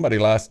beat somebody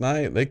last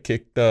night. They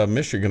kicked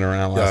Michigan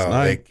around last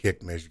night. They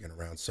kicked Michigan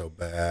around so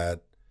bad.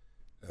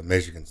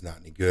 Michigan's not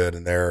any good,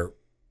 and they're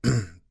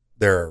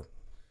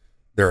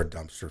a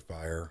dumpster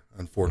fire,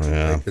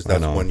 unfortunately, because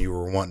that's one you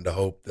were wanting to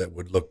hope that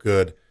would look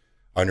good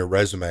on your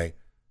resume.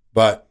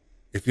 But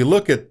if you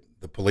look at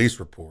the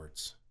police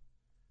reports,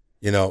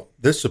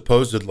 this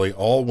supposedly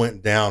all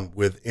went down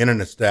within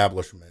an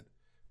establishment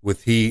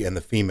with he and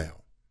the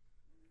female,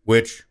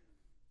 which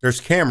there's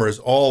cameras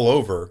all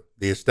over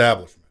the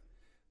establishment.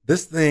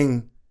 This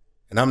thing,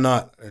 and I'm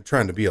not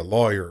trying to be a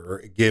lawyer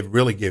or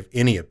really give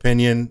any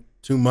opinion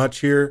too much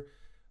here,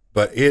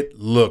 but it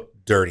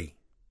looked dirty,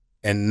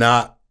 and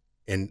not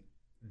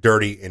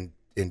dirty in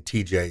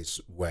TJ's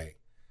way.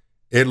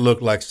 It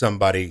looked like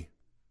somebody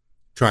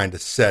trying to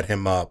set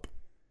him up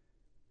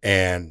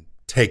and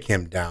take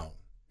him down.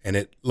 And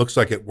it looks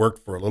like it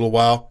worked for a little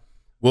while.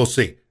 We'll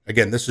see.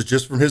 Again, this is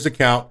just from his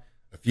account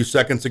a few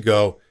seconds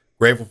ago.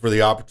 Grateful for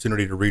the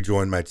opportunity to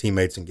rejoin my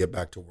teammates and get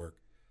back to work.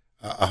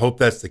 I hope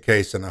that's the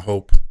case, and I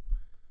hope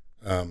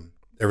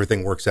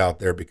everything works out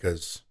there,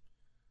 because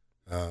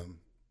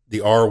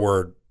the R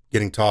word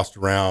getting tossed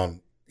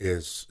around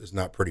is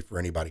not pretty for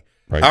anybody.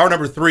 Right. Hour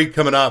number 3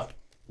 coming up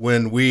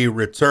when we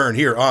return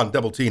here on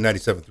Double T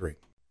 97.3.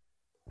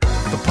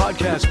 the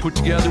podcast put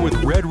together with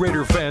Red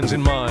Raider fans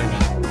in mind.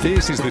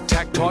 This is the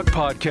Tech Talk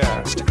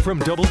Podcast from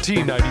Double T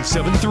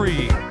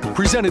 97.3,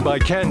 presented by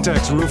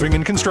Cantex Roofing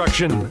and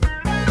Construction.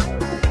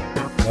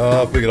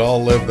 Oh, if we could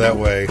all live that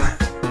way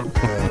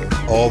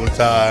all the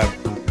time,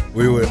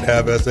 we would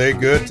have us a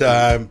good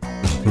time.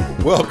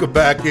 Welcome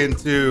back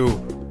into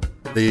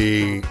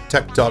the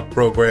Tech Talk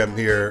program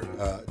here.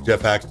 Geoff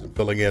Haxton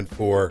filling in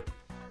for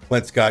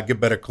Clint Scott. Get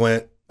better,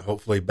 Clint.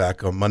 Hopefully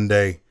back on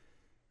Monday.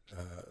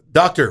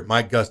 Dr.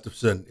 Mike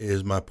Gustafson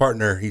is my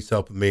partner. He's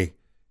helping me.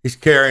 He's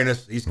carrying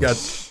us. He's got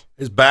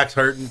his back's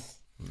hurting.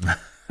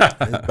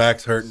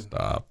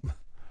 Stop.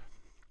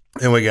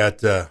 And we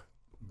got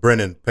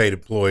Brennan, paid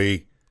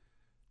employee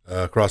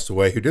across the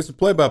way, who did some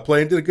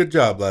play-by-play and did a good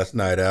job last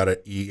night out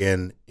at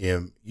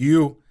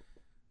ENMU.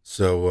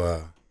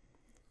 So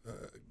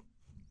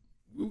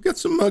we've got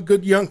some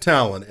good young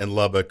talent in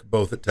Lubbock,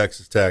 both at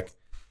Texas Tech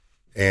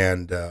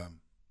and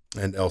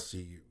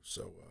LCU.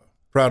 So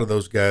proud of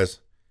those guys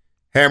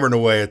hammering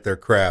away at their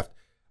craft.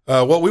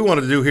 What we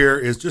want to do here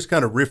is just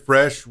kind of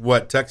refresh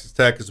what Texas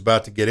Tech is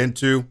about to get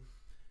into.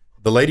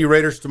 The Lady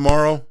Raiders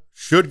tomorrow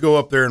should go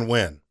up there and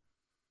win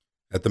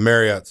at the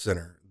Marriott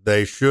Center.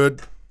 They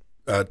should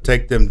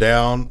take them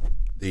down.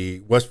 The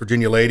West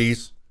Virginia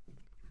ladies,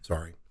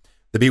 the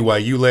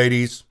BYU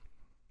ladies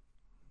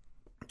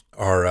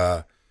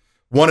are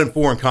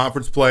 1-4 in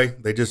conference play.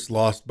 They just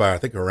lost by, I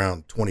think,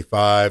 around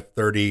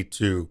 25-30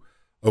 to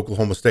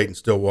Oklahoma State and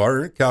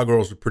Stillwater.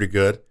 Cowgirls are pretty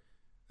good.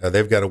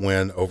 They've got to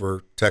win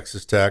over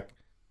Texas Tech,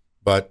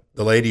 but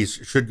the ladies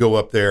should go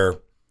up there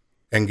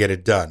and get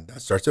it done.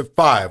 That starts at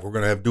 5. We're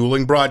going to have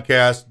dueling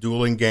broadcasts,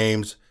 dueling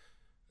games,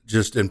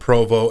 just in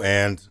Provo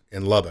and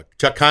in Lubbock.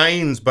 Chuck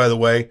Hines, by the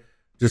way,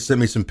 just sent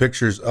me some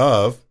pictures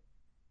of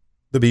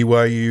the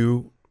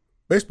BYU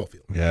baseball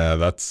field. Yeah,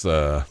 that's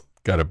got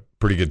a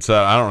pretty good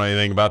set. I don't know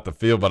anything about the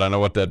field, but I know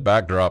what that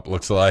backdrop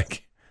looks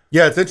like.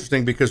 Yeah, it's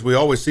interesting because we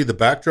always see the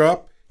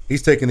backdrop.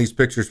 He's taking these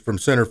pictures from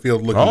center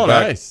field, looking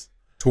back. Nice.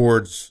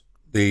 Towards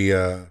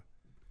the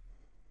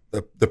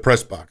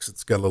press box.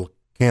 It's got a little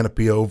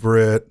canopy over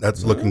it.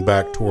 That's looking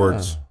back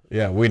towards.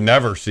 Yeah, we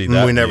never see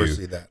that. We never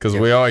see that because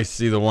we always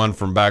see the one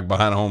from back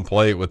behind home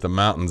plate with the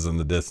mountains in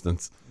the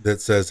distance. That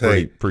says,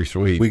 "Hey, pretty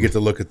sweet." We get to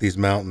look at these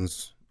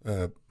mountains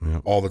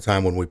all the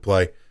time when we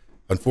play.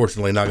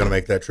 Unfortunately, not going to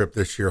make that trip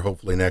this year.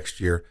 Hopefully next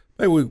year.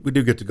 Hey, we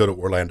do get to go to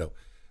Orlando.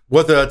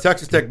 What the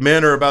Texas Tech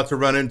men are about to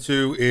run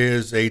into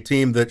is a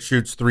team that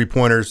shoots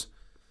 3-pointers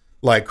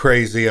like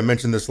crazy. I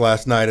mentioned this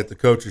last night at the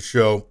coaches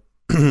show.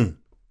 BYU's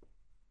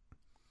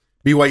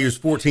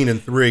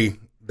 14-3.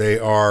 They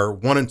are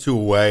 1-2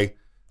 away,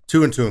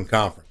 2-2 in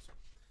conference.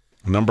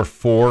 Number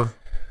 4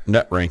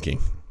 net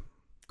ranking.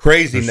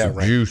 Crazy there's net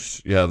ranking.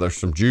 Juice. Yeah, there's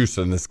some juice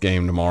in this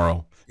game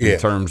tomorrow in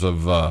terms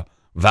of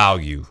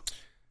value.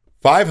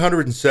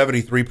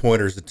 573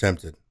 pointers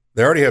attempted.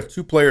 They already have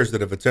 2 players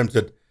that have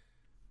attempted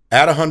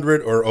at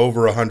 100 or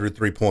over 100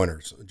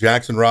 3-pointers.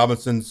 Jackson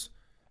Robinson's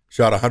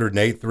shot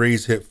 108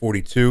 threes, hit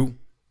 42.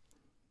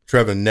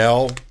 Trevin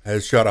Nell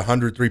has shot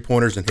 100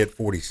 3-pointers and hit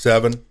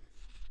 47.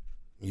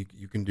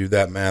 You can do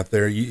that math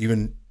there.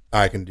 Even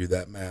I can do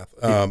that math.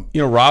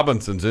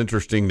 Robinson's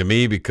interesting to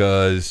me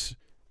because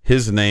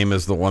his name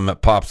is the one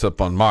that pops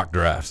up on mock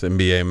drafts,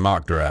 NBA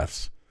mock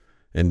drafts.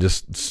 And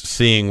just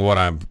seeing what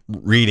I'm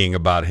reading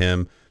about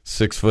him,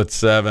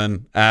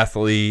 6'7",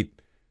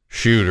 athlete,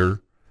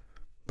 shooter.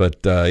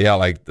 But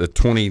like the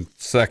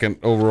 22nd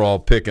overall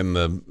pick in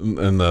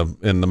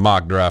the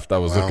mock draft I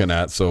was looking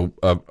at, so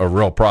a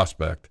real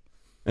prospect.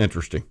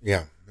 Interesting.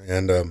 Yeah,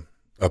 and a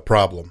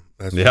problem.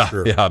 That's for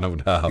sure. Yeah, no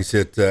doubt. He's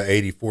hit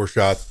 84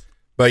 shots,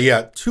 but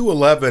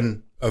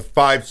 211 of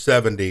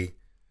 570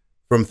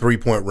 from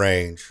 3-point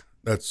range.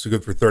 That's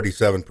good for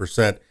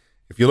 37%.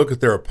 If you look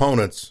at their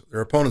opponents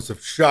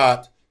have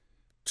shot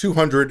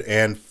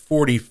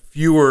 240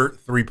 fewer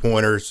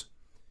 3-pointers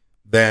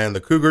than the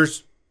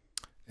Cougars.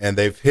 And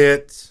they've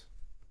hit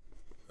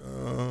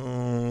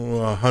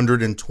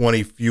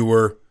 120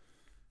 fewer,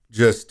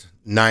 just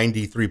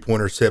 90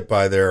 3-pointers hit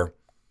by their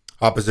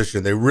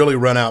opposition. They really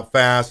run out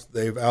fast.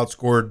 They've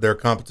outscored their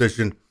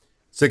competition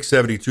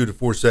 672 to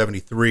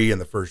 473 in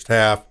the first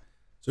half.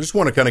 So I just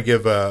want to kind of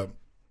give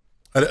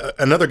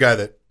another guy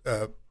that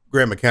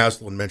Graham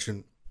McCaslin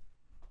mentioned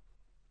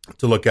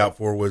to look out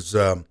for was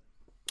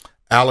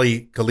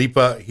Ali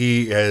Khalifa.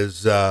 He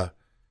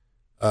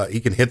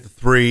can hit the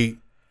 3.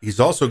 He's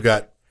also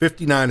got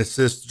 59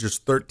 assists,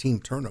 just 13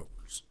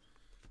 turnovers.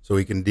 So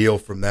he can deal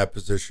from that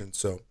position.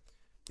 So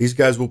these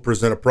guys will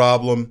present a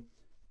problem.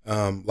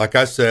 Like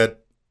I said,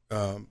 you're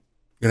going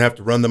to have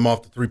to run them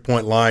off the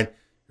 3-point line.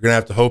 You're going to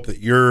have to hope that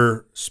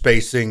your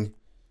spacing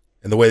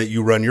and the way that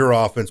you run your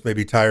offense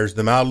maybe tires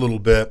them out a little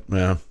bit.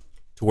 Yeah.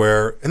 To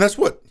where, and that's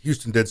what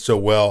Houston did so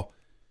well.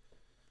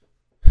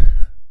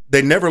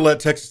 They never let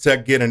Texas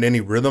Tech get in any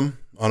rhythm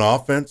on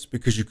offense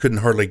because you couldn't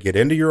hardly get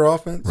into your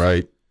offense.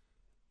 Right.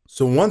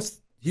 So once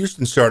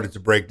Houston started to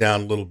break down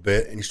a little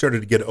bit and you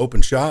started to get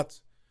open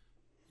shots,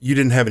 you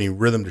didn't have any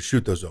rhythm to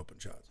shoot those open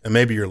shots. And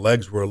maybe your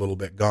legs were a little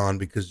bit gone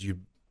because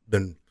you've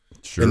been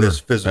in this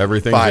physical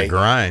Everything's fight. a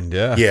grind,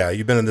 yeah. Yeah,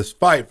 you've been in this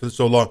fight for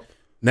so long.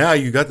 Now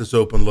you got this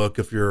open look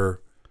if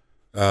you're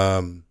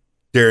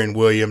Darian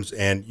Williams,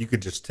 and you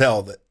could just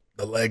tell that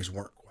the legs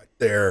weren't quite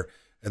there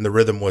and the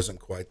rhythm wasn't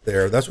quite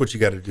there. That's what you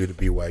got to do to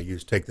BYU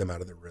is take them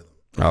out of their rhythm.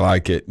 I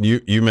like it.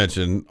 You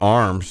mentioned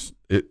Arms.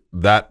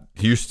 That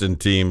Houston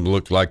team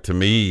looked like, to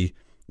me,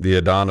 the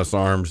Adonis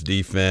Arms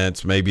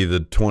defense, maybe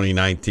the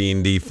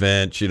 2019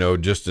 defense,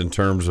 just in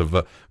terms of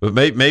but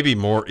maybe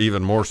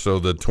even more so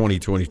the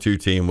 2022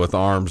 team with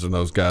Arms and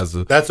those guys.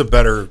 That's a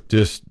better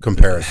just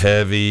comparison.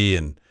 Heavy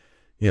and,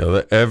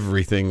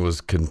 everything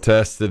was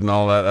contested and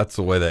all that. That's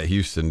the way that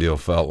Houston deal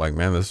felt like,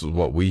 man, this is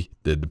what we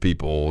did to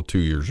people 2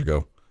 years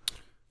ago.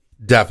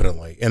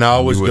 Definitely. And I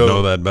always you would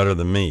know that better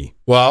than me.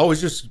 Well, I always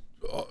just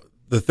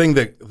the thing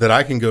that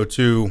I can go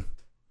to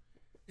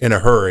in a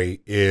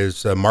hurry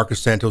is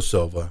Marcus Santos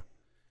Silva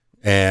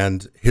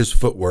and his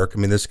footwork. I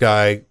mean, this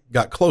guy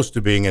got close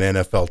to being an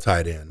NFL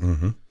tight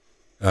end.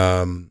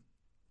 Mm-hmm.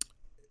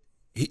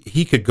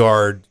 He could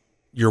guard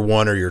your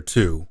one or your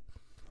two,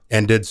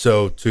 and did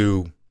so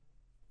to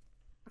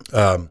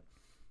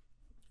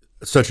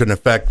such an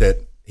effect that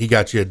he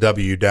got you a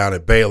W down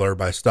at Baylor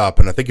by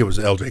stopping, I think it was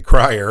L.J.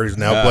 Cryer, who's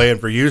now playing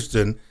for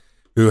Houston,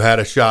 who had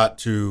a shot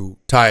to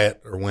tie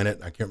it or win it.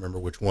 I can't remember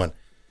which one.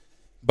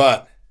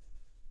 But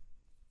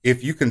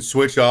if you can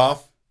switch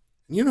off,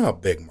 you know how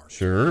big Marcus is.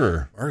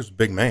 Sure. Marcus is a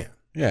big man.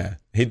 Yeah.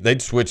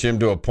 They'd switch him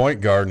to a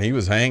point guard, and he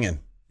was hanging.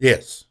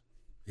 Yes.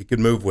 He could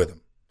move with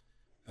him.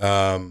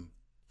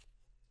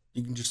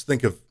 You can just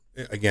think of,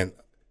 again,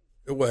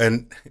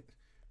 and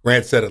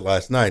Grant said it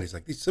last night. He's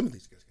like, some of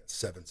these guys got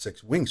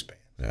 7'6" wingspan.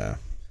 Yeah.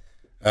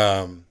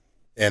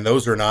 And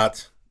those are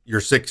not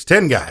your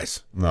 6'10"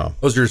 guys. No.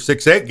 Those are your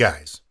 6'8"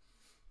 guys.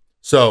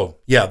 So,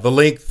 yeah, the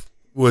length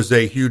was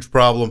a huge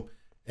problem,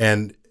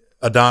 and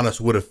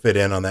Adonis would have fit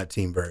in on that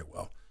team very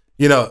well.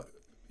 You know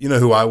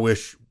who I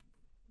wish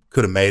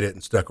could have made it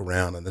and stuck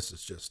around, and this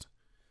is just,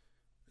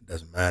 it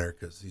doesn't matter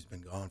because he's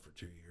been gone for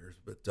 2 years.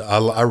 But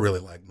I really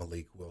like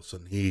Malik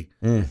Wilson. He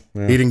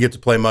didn't get to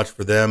play much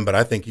for them, but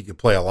I think he could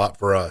play a lot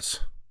for us.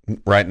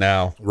 Right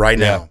now.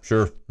 Now.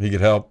 Sure. He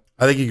could help.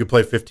 I think he could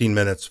play 15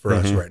 minutes for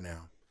us right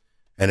now.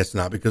 And it's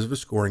not because of his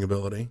scoring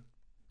ability.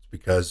 It's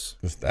because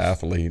just the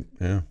athlete,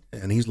 yeah.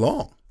 And he's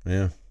long.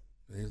 Yeah.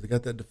 He's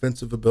got that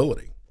defensive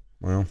ability.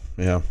 Well,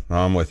 yeah,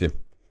 I'm with you.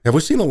 Have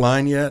we seen a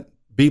line yet?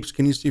 Beeps,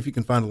 can you see if you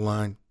can find a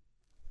line?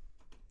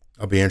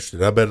 I'll be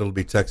interested. I bet it'll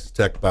be Texas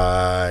Tech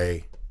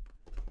by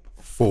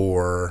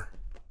 4.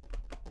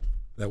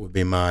 That would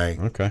be my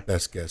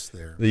best guess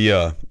there.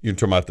 You're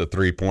talking about the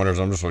 3-pointers.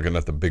 I'm just looking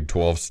at the Big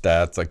 12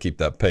 stats. I keep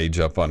that page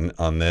up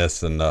on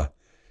this, and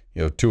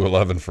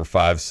 211 for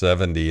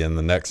 570, and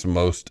the next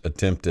most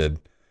attempted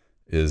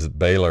is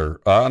Baylor.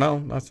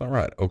 No, that's not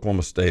right.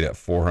 Oklahoma State at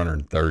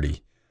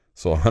 430.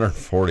 So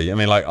 140. I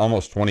mean, like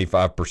almost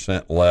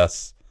 25%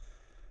 less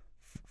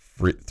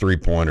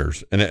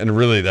three-pointers. And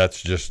really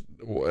that's just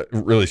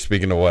really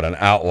speaking to what an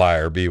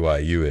outlier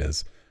BYU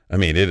is. I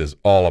mean, it is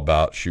all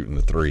about shooting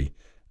the three.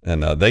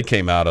 And they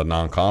came out of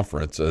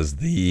non-conference as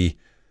the,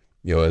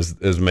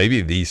 as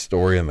maybe the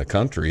story in the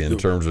country in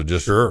terms of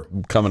just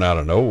coming out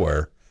of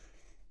nowhere.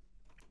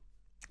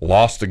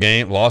 Lost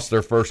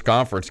their first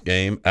conference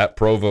game at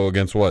Provo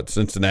against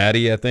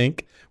Cincinnati, I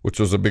think,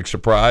 which was a big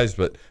surprise,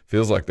 but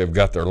feels like they've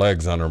got their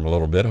legs under them a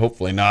little bit.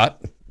 Hopefully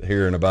not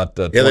here in about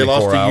 24 hours. Yeah, they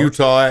lost to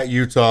Utah at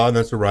Utah, and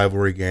that's a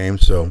rivalry game.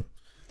 So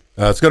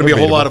it's going to be a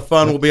whole lot of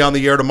fun. We'll be on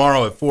the air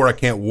tomorrow at 4. I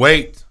can't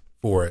wait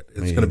for it.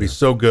 It's going to be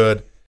so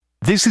good.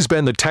 This has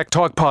been the Tech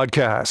Talk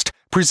Podcast,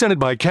 presented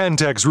by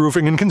Cantex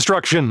Roofing and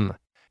Construction.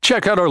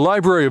 Check out our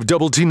library of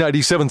Double T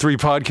 97.3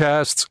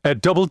 podcasts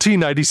at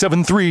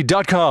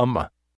doublet97.3.com.